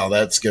 "Oh, well,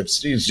 that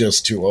Skip's, he's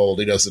just too old,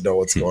 he doesn't know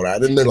what's going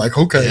on," and they're like,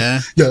 "Okay,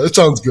 yeah, that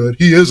sounds good.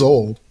 He is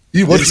old.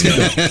 What does he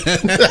know?"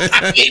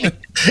 I mean,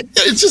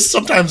 it's just,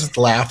 sometimes it's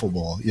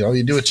laughable.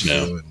 You do what you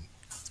do. And,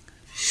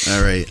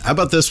 all right. How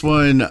about this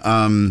one?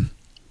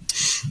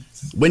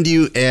 When do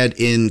you add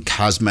in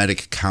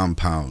cosmetic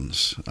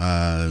compounds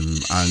on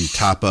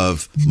top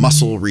of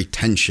muscle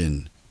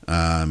retention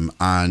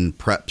on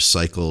prep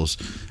cycles,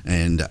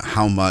 and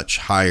how much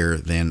higher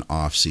than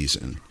off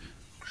season?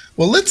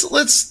 Well,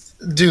 let's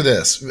do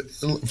this.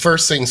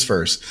 First things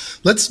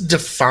first. Let's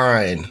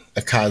define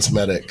a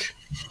cosmetic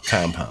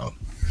compound,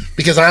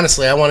 because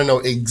honestly, I want to know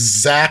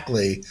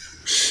exactly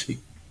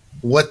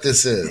what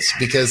this is,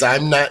 because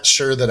I'm not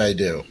sure that I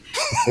do.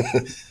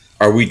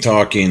 Are we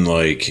talking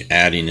like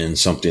adding in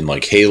something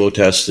like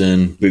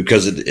halotestin?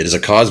 Because it is a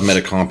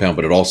cosmetic compound,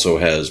 but it also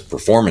has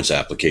performance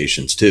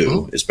applications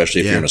too, especially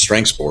if you're in a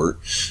strength sport.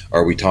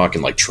 Are we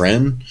talking like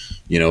Tren?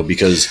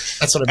 Because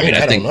that's what I mean.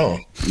 I think don't know.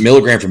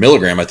 Milligram for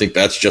milligram, I think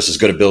that's just as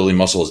good at building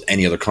muscle as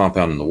any other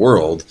compound in the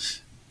world,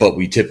 but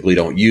we typically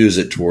don't use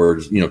it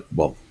towards,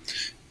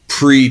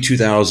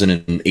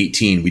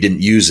 pre-2018, we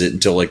didn't use it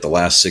until like the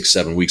last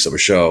 6-7 weeks of a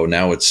show.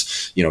 Now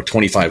it's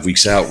 25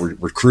 weeks out.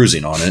 We're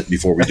cruising on it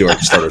before we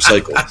start our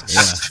cycle.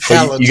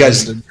 But you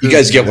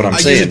guys get what I'm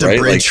saying,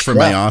 right? Like for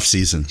my off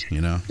season,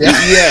 Yeah.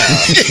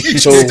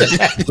 So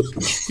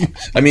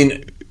I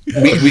mean,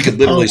 we could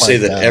literally say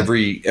that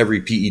every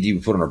PED we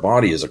put on our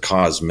body is a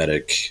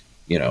cosmetic.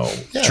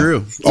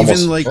 True.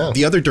 Even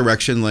the other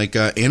direction, like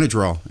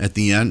anadrol at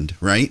the end,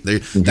 right?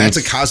 That's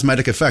a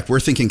cosmetic effect. We're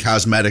thinking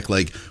cosmetic,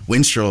 like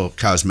Winstrol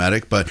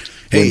cosmetic, but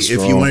hey,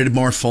 if you wanted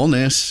more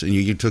fullness and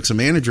you took some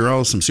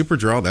anadrol, some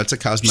Superdrol, that's a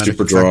cosmetic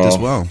effect as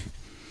well.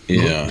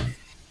 Yeah.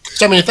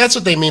 So I mean, if that's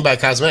what they mean by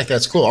cosmetic,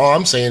 that's cool. All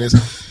I'm saying is,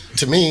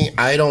 to me,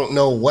 I don't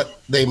know what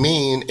they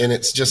mean, and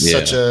it's just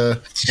such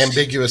a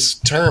ambiguous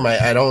term.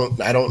 I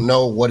don't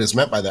know what is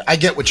meant by that. I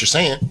get what you're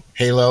saying.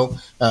 Halo,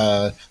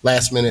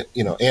 last minute,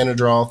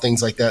 anadrol,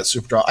 things like that,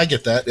 Superdrol. I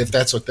get that if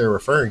that's what they're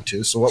referring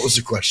to. So what was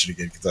the question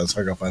again? Because I was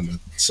hung up on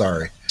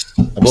sorry.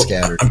 I'm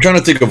scattered. I'm trying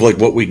to think of like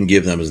what we can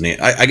give them as an.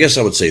 I guess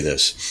I would say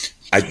this.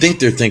 I think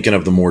they're thinking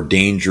of the more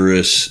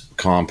dangerous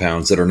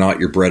compounds that are not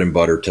your bread and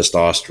butter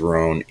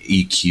testosterone,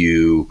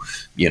 EQ,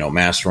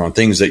 masteron,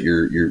 things that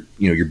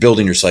you're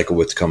building your cycle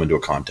with to come into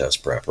a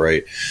contest prep,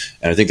 right?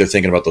 And I think they're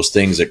thinking about those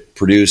things that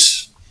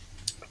produce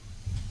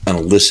an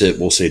illicit,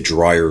 we'll say,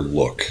 drier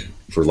look,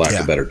 for lack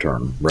of a better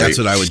term, right? That's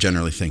what I would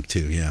generally think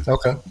too. Yeah.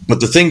 Okay. But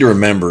the thing to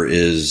remember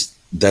is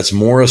that's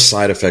more a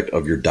side effect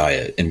of your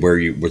diet and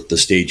with the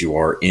stage you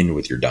are in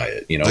with your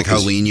diet. Like how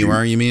lean you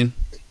are, you mean?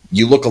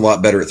 you look a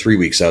lot better at 3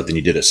 weeks out than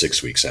you did at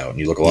 6 weeks out. And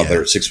you look a lot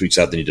better at 6 weeks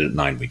out than you did at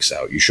 9 weeks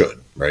out. You should,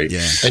 right?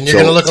 Yeah. And you're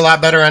going to look a lot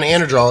better on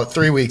Anadrol at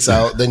 3 weeks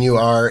out than you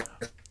are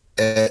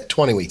at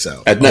 20 weeks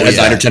out. At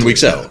 9 or 10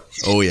 weeks out.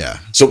 Oh, yeah.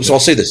 So I'll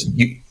say this.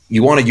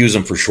 You want to use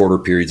them for shorter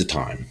periods of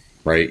time,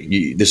 right?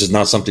 This is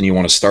not something you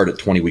want to start at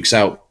 20 weeks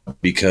out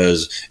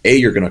because, A,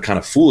 you're going to kind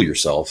of fool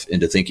yourself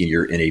into thinking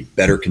you're in a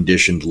better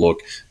conditioned look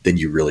than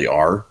you really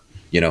are.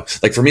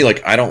 Like for me,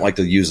 like I don't like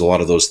to use a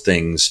lot of those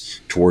things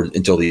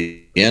until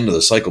the end of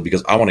the cycle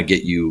because I want to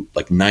get you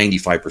like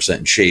 95%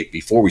 in shape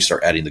before we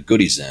start adding the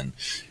goodies in.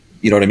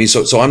 You know what I mean?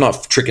 So I'm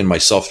not tricking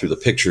myself through the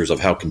pictures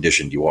of how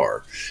conditioned you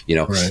are.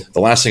 Right.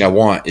 The last thing I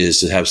want is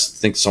to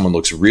think someone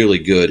looks really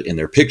good in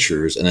their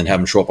pictures and then have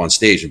them show up on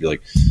stage and be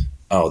like,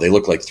 oh, they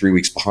look like 3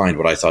 weeks behind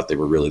what I thought they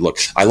were really look.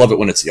 I love it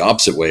when it's the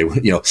opposite way.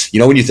 When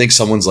you think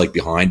someone's like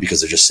behind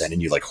because they're just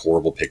sending you like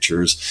horrible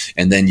pictures,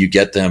 and then you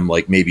get them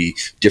like maybe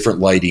different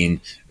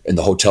lighting in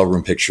the hotel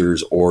room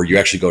pictures, or you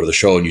actually go to the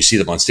show and you see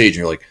them on stage and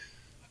you're like,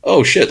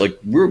 oh shit, like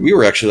we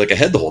were actually like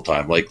ahead the whole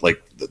time. Like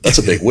that's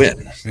a big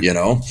win,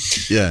 Yeah.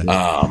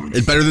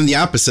 It's better than the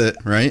opposite,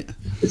 right?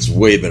 It's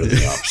way better than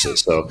the opposite.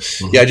 So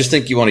I just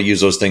think you want to use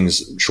those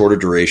things shorter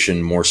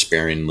duration, more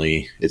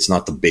sparingly. It's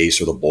not the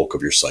base or the bulk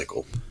of your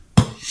cycle.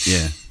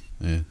 Yeah,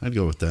 I'd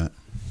go with that.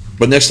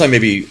 But next time,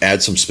 maybe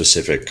add some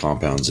specific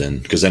compounds in,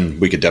 because then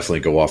we could definitely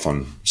go off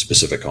on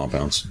specific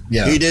compounds.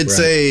 Yeah, he did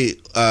say,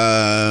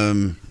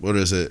 what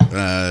is it?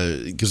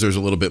 Because there's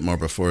a little bit more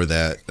before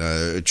that.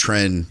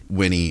 Tren,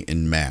 Winnie,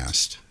 and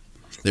Mast.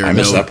 I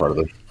missed that part of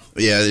it.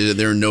 Yeah,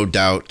 there are no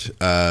doubt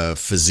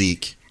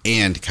physique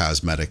and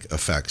cosmetic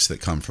effects that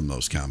come from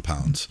those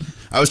compounds.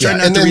 I was trying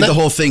not to read the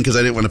whole thing because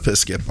I didn't want to piss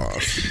Skip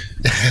off.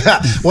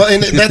 Well,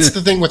 and that's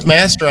the thing with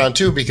Masteron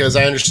too, because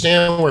I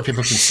understand where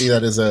people can see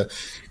that as a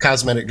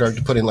cosmetic drug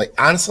to put in. Like,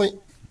 honestly,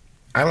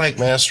 I like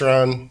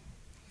Masteron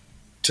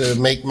to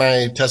make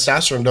my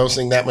testosterone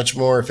dosing that much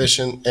more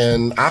efficient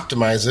and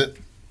optimize it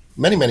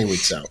many, many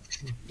weeks out.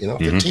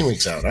 15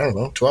 weeks out. I don't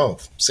know,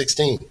 12,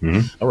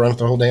 16. I'll run it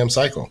the whole damn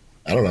cycle.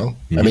 I don't know.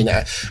 I mean,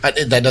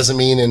 that doesn't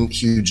mean in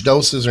huge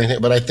doses or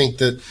anything, but I think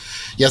that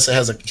yes,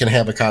 it can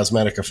have a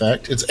cosmetic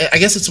effect. I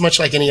guess it's much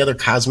like any other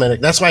cosmetic.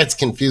 That's why it's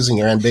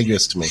confusing or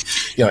ambiguous to me.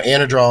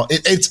 Anadrol.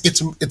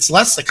 It's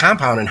less the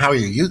compound and how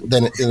you're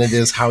than it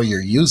is how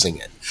you're using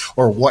it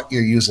or what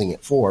you're using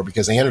it for.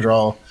 Because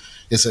Anadrol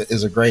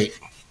is a great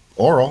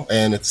oral,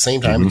 and at the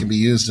same time, it can be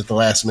used at the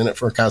last minute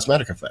for a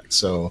cosmetic effect.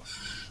 So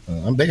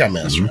I'm big on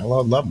Masteron. I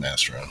love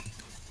Masteron.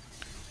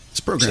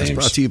 This program is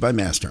brought to you by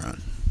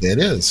Masteron. It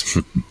is.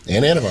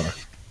 And Anavar.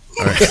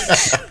 All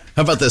right.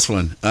 How about this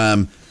one?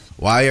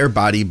 Why are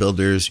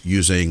bodybuilders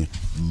using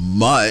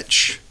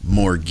much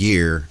more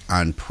gear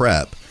on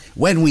prep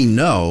when we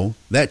know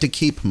that to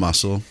keep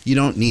muscle, you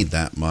don't need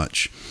that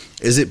much?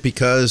 Is it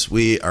because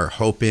we are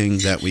hoping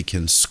that we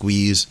can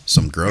squeeze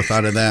some growth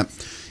out of that,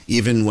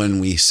 even when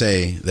we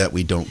say that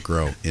we don't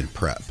grow in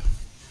prep?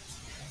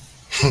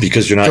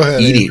 Because you're not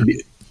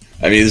eating.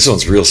 I mean, this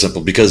one's real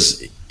simple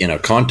because in a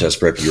contest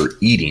prep, you're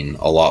eating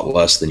a lot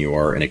less than you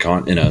are in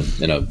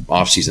a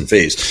off-season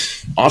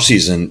phase.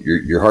 Off-season,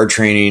 your hard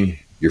training,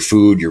 your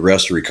food, your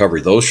rest, your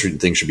recovery, those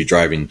things should be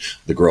driving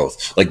the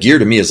growth. Like gear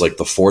to me is like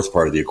the fourth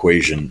part of the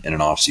equation in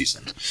an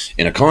off-season.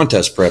 In a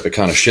contest prep, it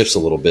kind of shifts a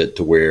little bit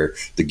to where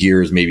the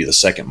gear is maybe the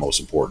second most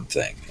important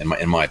thing,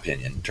 in my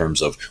opinion, in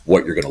terms of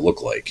what you're going to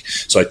look like.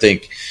 So I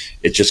think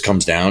it just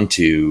comes down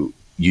to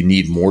you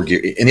need more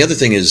gear. And the other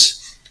thing is,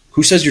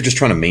 who says you're just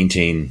trying to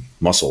maintain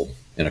muscle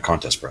in a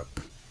contest prep?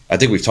 I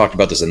think we've talked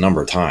about this a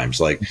number of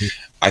times. Like,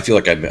 I feel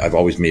like I've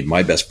always made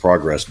my best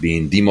progress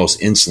being the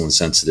most insulin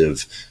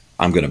sensitive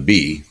I'm going to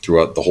be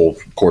throughout the whole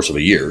course of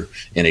a year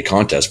in a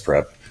contest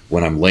prep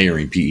when I'm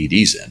layering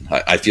PEDs in.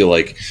 I feel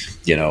like,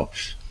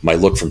 my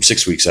look from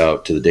 6 weeks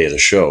out to the day of the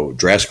show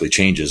drastically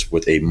changes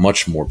with a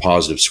much more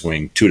positive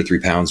swing, 2 to 3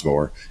 pounds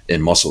more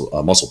in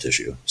muscle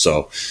tissue.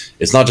 So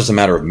it's not just a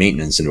matter of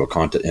maintenance in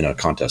a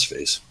contest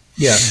phase.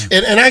 Yeah.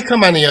 And I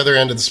come on the other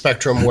end of the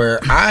spectrum where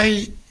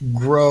I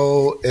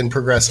grow and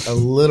progress a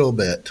little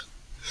bit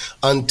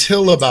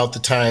until about the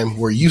time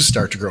where you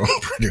start to grow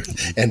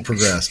and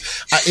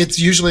progress. It's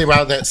usually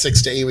around that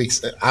 6 to 8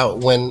 weeks out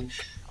when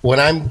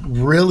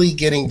I'm really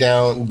getting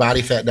down,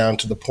 body fat down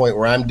to the point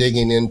where I'm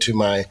digging into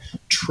my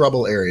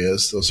trouble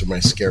areas. Those are my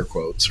scare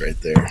quotes right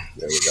there.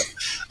 There we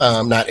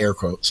go. Not air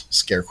quotes,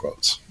 scare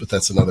quotes, but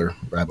that's another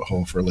rabbit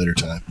hole for a later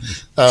time.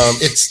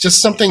 It's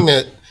just something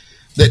that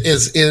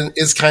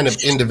is kind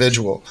of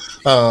individual.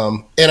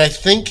 And I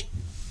think,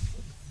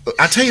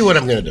 I'll tell you what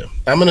I'm going to do.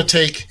 I'm going to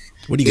take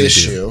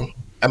issue.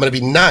 I'm going to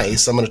be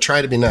nice. I'm going to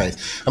try to be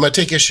nice. I'm going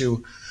to take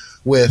issue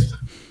with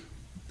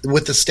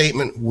the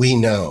statement, we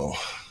know.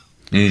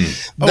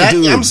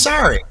 I'm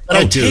sorry, but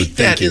I take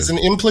that as an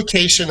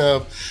implication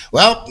of,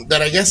 that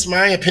I guess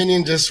my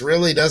opinion just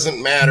really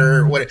doesn't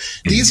matter.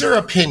 These are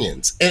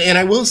opinions. And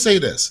I will say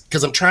this,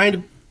 because I'm trying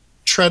to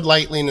tread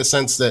lightly in the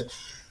sense that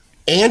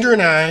Andrew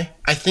and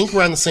I think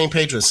we're on the same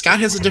page with it. Scott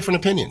has a different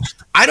opinion.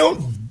 I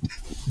don't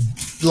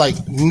like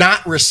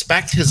not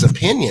respect his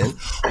opinion,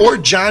 or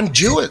John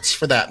Jewett's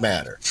for that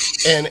matter.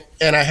 And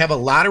I have a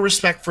lot of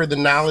respect for the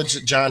knowledge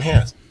that John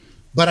has,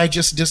 but I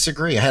just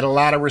disagree. I had a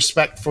lot of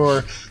respect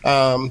for,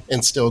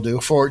 and still do,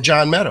 for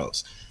John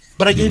Meadows.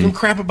 But I gave him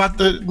crap about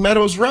the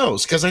Meadows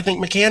rows because I think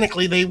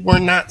mechanically they were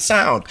not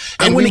sound.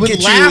 And we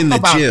would laugh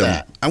about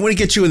that. I want to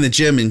get you in the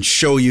gym and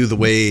show you the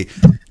way.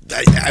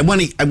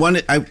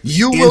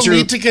 You will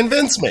need to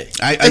convince me.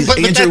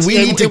 Andrew,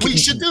 we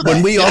should do that.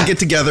 When we all get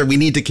together, we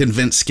need to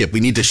convince Skip.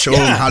 We need to show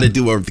him how to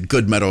do a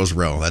good Meadows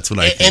row. That's what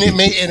I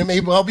think. And it may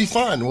well be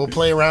fun. We'll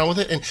play around with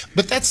it.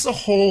 But that's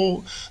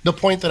the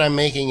point that I'm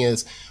making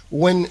is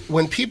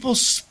when people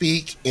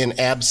speak in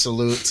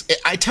absolutes,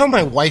 I tell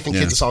my wife and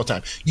kids this all the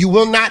time. You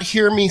will not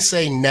hear me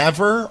say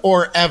never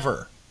or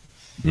ever.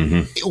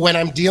 When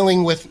I'm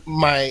dealing with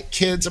my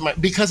kids,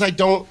 because I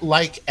don't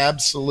like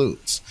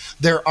absolutes.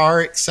 There are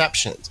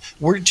exceptions.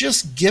 We're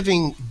just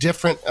giving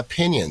different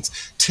opinions.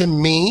 To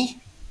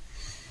me,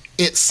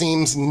 it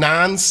seems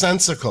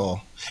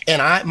nonsensical,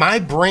 and my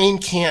brain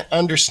can't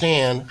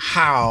understand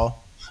how,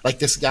 like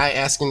this guy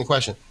asking the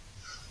question,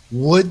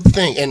 would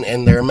think,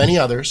 and there are many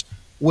others,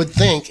 would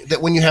think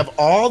that when you have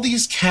all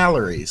these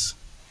calories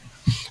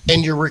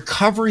and your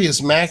recovery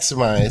is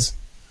maximized,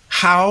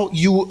 how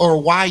you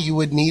or why you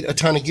would need a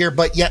ton of gear.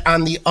 But yet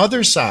on the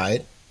other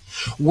side,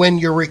 when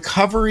your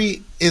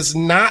recovery is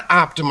not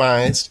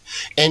optimized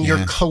and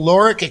your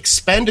caloric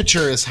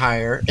expenditure is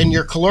higher and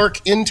your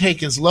caloric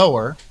intake is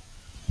lower,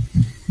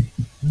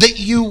 that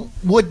you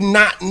would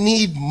not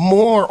need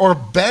more or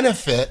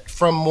benefit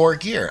from more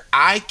gear.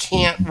 I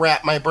can't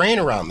wrap my brain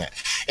around that.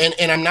 And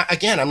I'm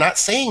not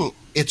saying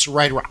it's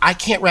right or wrong. I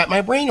can't wrap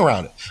my brain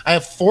around it. I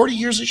have 40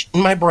 years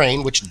in my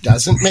brain, which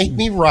doesn't make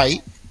me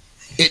right.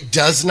 It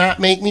does not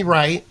make me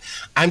right.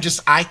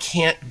 I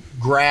can't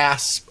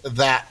grasp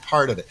that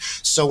part of it.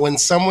 So when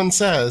someone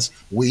says,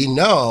 we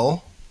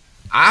know,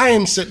 I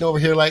am sitting over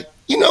here like,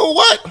 you know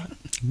what?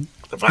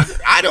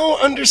 I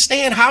don't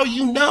understand how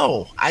you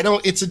know.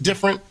 It's a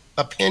different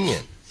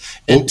opinion.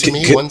 And to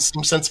me, one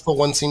seems sensible,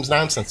 one seems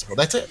nonsensical.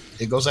 That's it.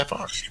 It goes that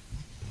far.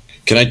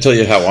 Can I tell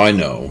you how I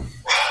know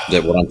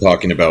that what I'm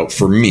talking about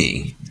for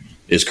me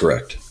is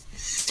correct?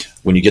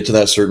 When you get to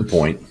that certain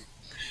point,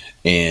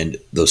 and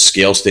the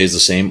scale stays the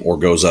same or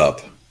goes up,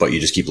 but you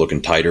just keep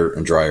looking tighter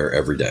and drier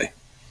every day.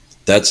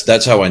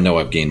 That's how I know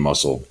I've gained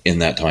muscle in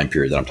that time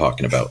period that I'm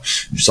talking about.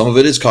 Some of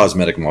it is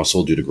cosmetic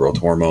muscle due to growth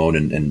hormone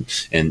and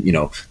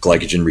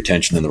glycogen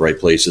retention in the right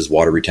places,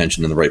 water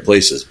retention in the right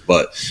places.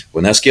 But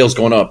when that scale's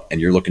going up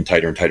and you're looking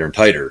tighter and tighter and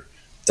tighter,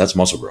 that's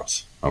muscle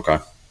growth. Okay.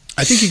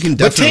 I think you can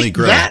definitely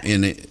grow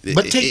in it.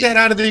 But take that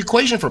out of the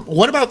equation.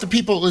 What about the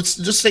people? Let's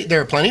just say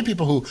there are plenty of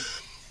people who,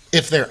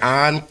 if they're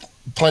on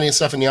plenty of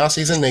stuff in the off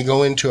season, they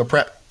go into a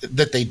prep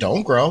that they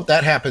don't grow.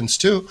 That happens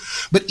too.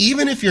 But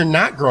even if you're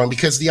not growing,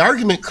 because the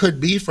argument could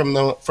be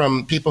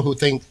from people who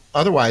think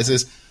otherwise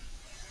is,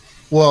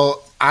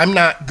 well, I'm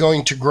not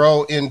going to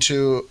grow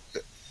into,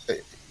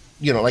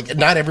 like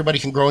not everybody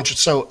can grow into,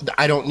 so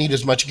I don't need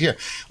as much gear.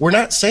 We're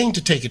not saying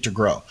to take it to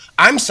grow.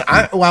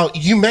 Well,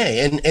 you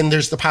may, and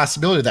there's the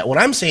possibility of that. What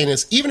I'm saying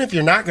is, even if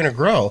you're not going to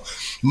grow,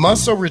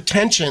 muscle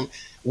retention,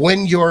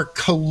 when you're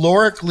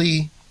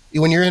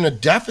when you're in a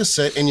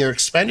deficit and your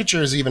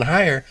expenditure is even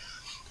higher,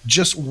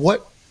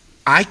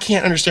 I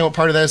can't understand what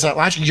part of that is not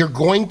logical. You're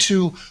going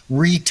to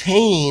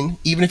retain,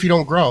 even if you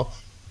don't grow,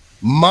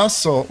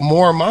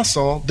 more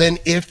muscle than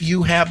if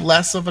you have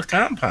less of a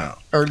compound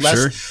or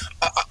less,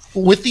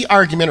 with the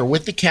argument or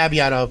with the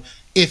caveat of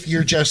if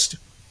you're just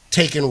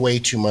taking way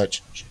too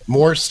much,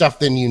 more stuff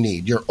than you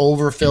need. You're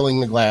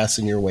overfilling the glass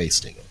and you're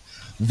wasting it.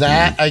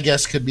 That, I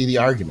guess, could be the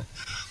argument.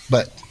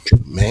 But,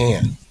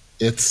 man,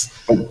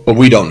 But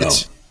we don't know.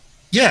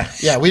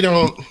 Yeah, we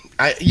don't.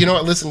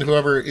 Listen to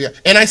whoever. Yeah.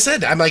 And I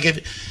said, I'm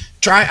like,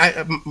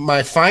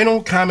 my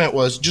final comment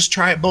was just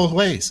try it both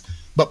ways.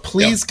 But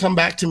please come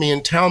back to me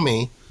and tell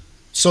me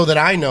so that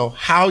I know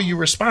how you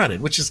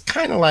responded, which is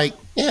kind of like,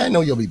 I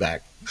know you'll be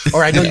back.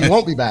 Or I know you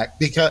won't be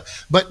back,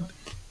 but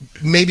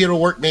maybe it'll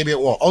work, maybe it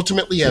won't.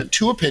 Ultimately, you have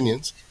two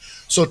opinions.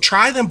 So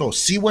try them both,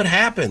 see what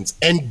happens,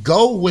 and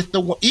go with the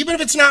one, even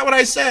if it's not what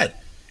I said.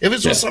 If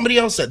it's what somebody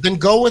else said, then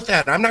go with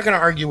that. I'm not going to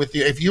argue with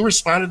you. If you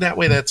responded that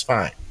way, that's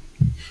fine.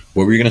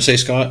 What were you going to say,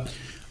 Scott?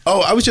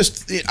 Oh, I was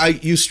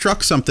you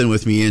struck something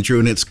with me, Andrew,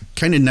 and it's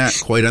kind of not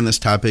quite on this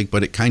topic,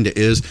 but it kind of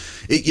is.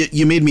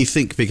 You made me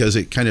think because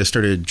it kind of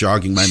started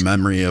jogging my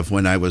memory of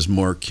when I was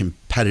more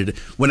competitive,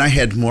 when I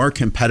had more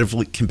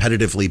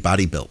competitively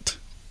body built.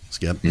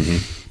 Skip.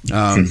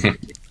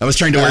 I was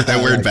trying to work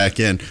that word back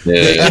in.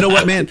 Yeah. You know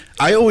what, man?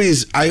 I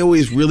always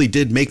really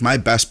did make my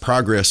best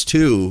progress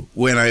too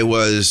when I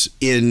was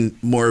in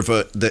more of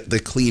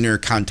the cleaner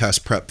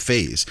contest prep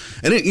phase.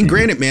 And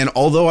granted, man,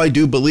 although I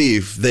do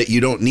believe that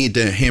you don't need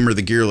to hammer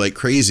the gear like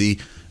crazy,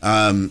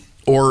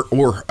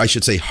 or I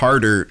should say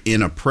harder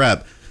in a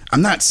prep,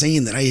 I'm not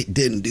saying that I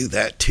didn't do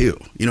that too.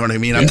 You know what I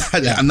mean?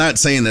 I'm not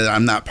saying that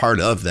I'm not part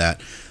of that.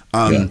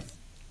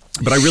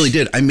 But I really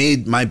did. I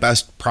made my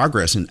best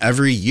progress in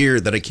every year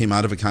that I came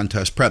out of a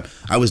contest prep.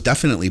 I was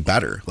definitely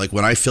better. Like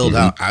when I filled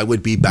out, I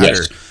would be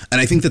better. Yes. And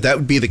I think that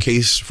would be the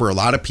case for a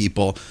lot of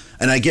people.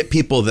 And I get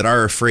people that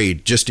are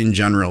afraid just in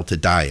general to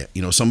diet.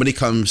 You know, somebody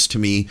comes to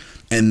me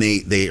and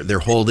they're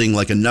holding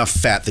like enough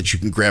fat that you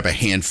can grab a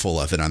handful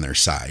of it on their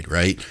side,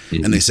 right?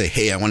 And they say,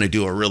 hey, I want to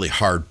do a really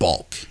hard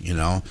bulk, you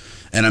know?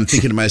 And I'm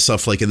thinking to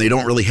myself, like, and they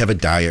don't really have a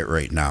diet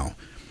right now.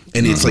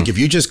 And it's like, if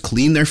you just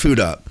clean their food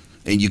up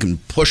and you can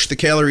push the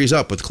calories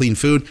up with clean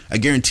food, I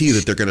guarantee you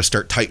that they're going to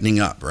start tightening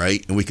up,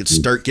 right? And we could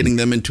start getting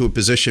them into a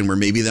position where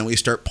maybe then we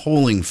start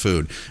pulling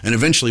food. And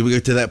eventually we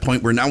get to that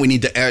point where now we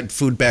need to add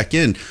food back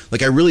in.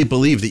 Like, I really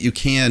believe that you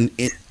can,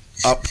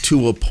 up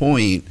to a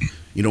point,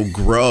 you know,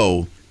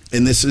 grow.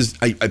 And this is,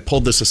 I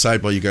pulled this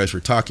aside while you guys were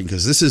talking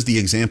because this is the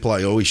example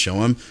I always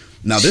show them.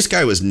 Now, this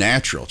guy was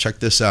natural. Check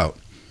this out.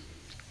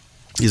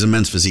 He's a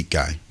men's physique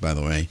guy, by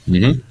the way.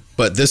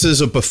 But this is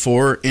a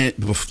before,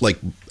 like,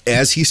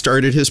 as he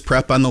started his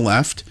prep on the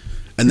left,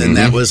 and then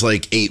that was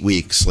like 8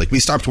 weeks. Like, we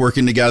stopped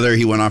working together.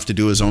 He went off to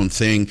do his own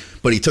thing,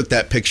 but he took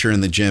that picture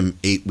in the gym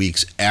 8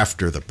 weeks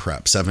after the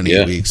prep,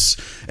 8 weeks.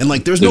 And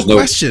like, there's no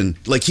question.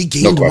 Like, he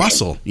gained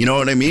muscle. You know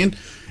what I mean?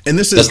 And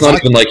that's not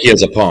even like he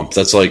has a pump.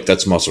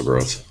 That's muscle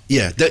growth.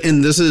 Yeah.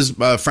 And this is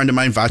a friend of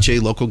mine,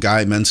 Vache, local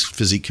guy, men's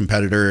physique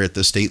competitor at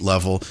the state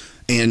level.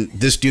 And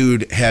this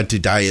dude had to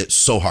diet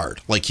so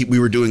hard. Like, we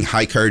were doing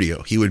high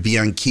cardio. He would be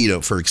on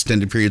keto for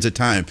extended periods of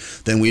time.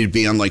 Then we'd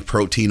be on like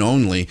protein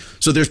only.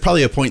 So there's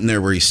probably a point in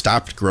there where he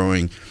stopped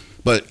growing.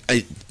 But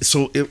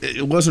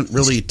it wasn't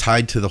really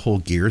tied to the whole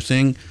gear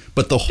thing.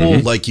 But the whole,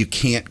 like, you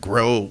can't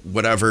grow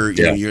whatever,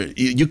 you know,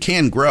 you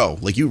can grow.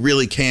 Like, you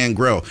really can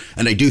grow.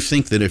 And I do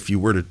think that if you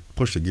were to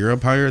push the gear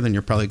up higher, then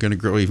you're probably going to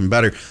grow even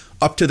better.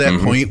 Up to that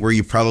point where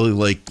you probably,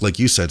 like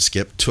you said,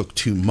 Skip, took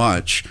too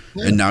much.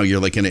 And now you're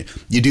like,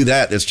 you do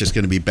that, it's just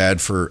going to be bad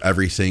for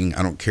everything.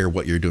 I don't care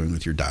what you're doing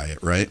with your diet,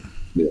 right?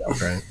 Yeah.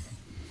 Right.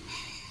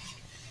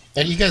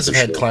 And you guys have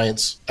had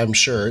clients, I'm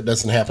sure, it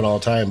doesn't happen all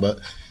the time, but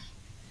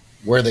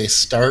where they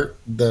start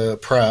the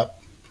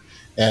prep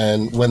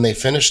and when they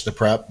finish the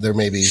prep, they're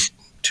maybe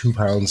 2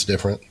 pounds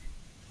different.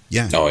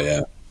 Yeah. Oh,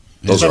 yeah.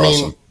 Those are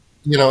awesome.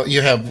 You know,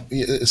 you have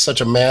such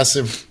a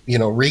massive, you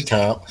know,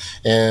 recomp,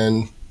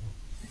 and,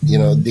 you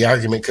know, the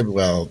argument could be,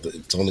 well,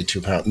 it's only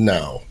 2 pounds.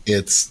 No,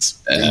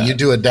 it's, you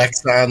do a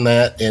dex on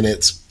that, and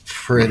it's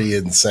pretty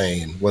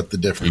insane what the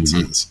difference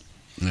is.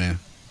 Yeah.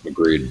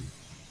 Agreed.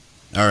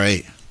 All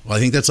right. Well, I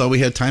think that's all we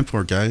had time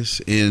for,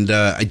 guys. And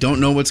I don't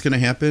know what's going to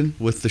happen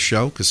with the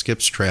show because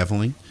Skip's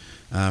traveling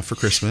for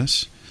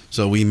Christmas.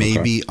 So we may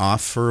be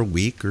off for a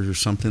week or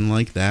something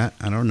like that.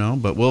 I don't know.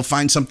 But we'll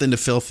find something to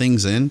fill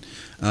things in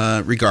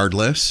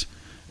regardless.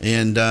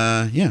 And,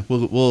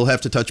 we'll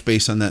have to touch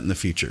base on that in the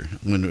future.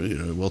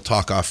 When we'll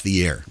talk off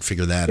the air,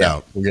 figure that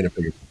out. We're going to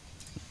figure it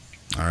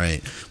out. All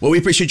right. Well, we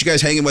appreciate you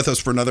guys hanging with us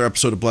for another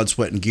episode of Blood,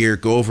 Sweat, and Gear.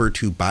 Go over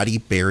to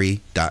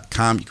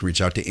bodyberry.com. You can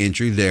reach out to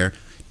Andrew there.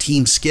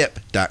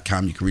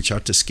 teamskip.com. You can reach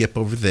out to Skip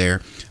over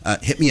there.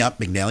 Hit me up,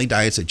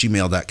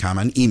 McNallyDiets@gmail.com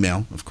on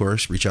email, of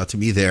course. Reach out to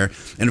me there.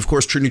 And, of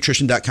course,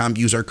 TrueNutrition.com.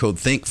 Use our code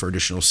THINK for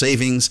additional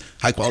savings,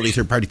 high-quality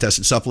third-party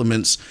tested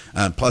supplements.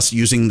 Plus,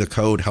 using the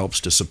code helps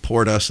to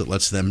support us. It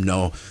lets them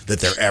know that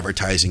their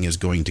advertising is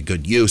going to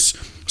good use.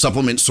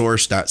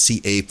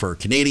 Supplementsource.ca for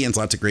Canadians.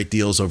 Lots of great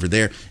deals over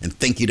there. And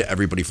thank you to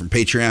everybody from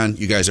Patreon.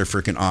 You guys are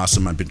freaking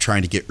awesome. I've been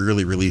trying to get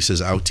early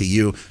releases out to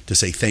you to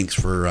say thanks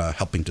for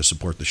helping to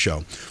support the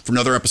show. For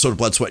another episode of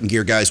Blood, Sweat, and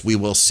Gear, guys, we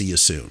will see you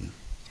soon.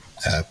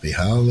 Happy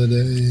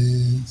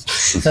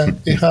holidays.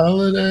 Happy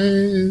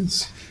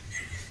holidays.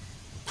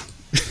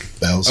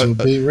 Bells will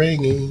be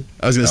ringing.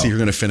 I was going to say you're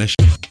going to finish.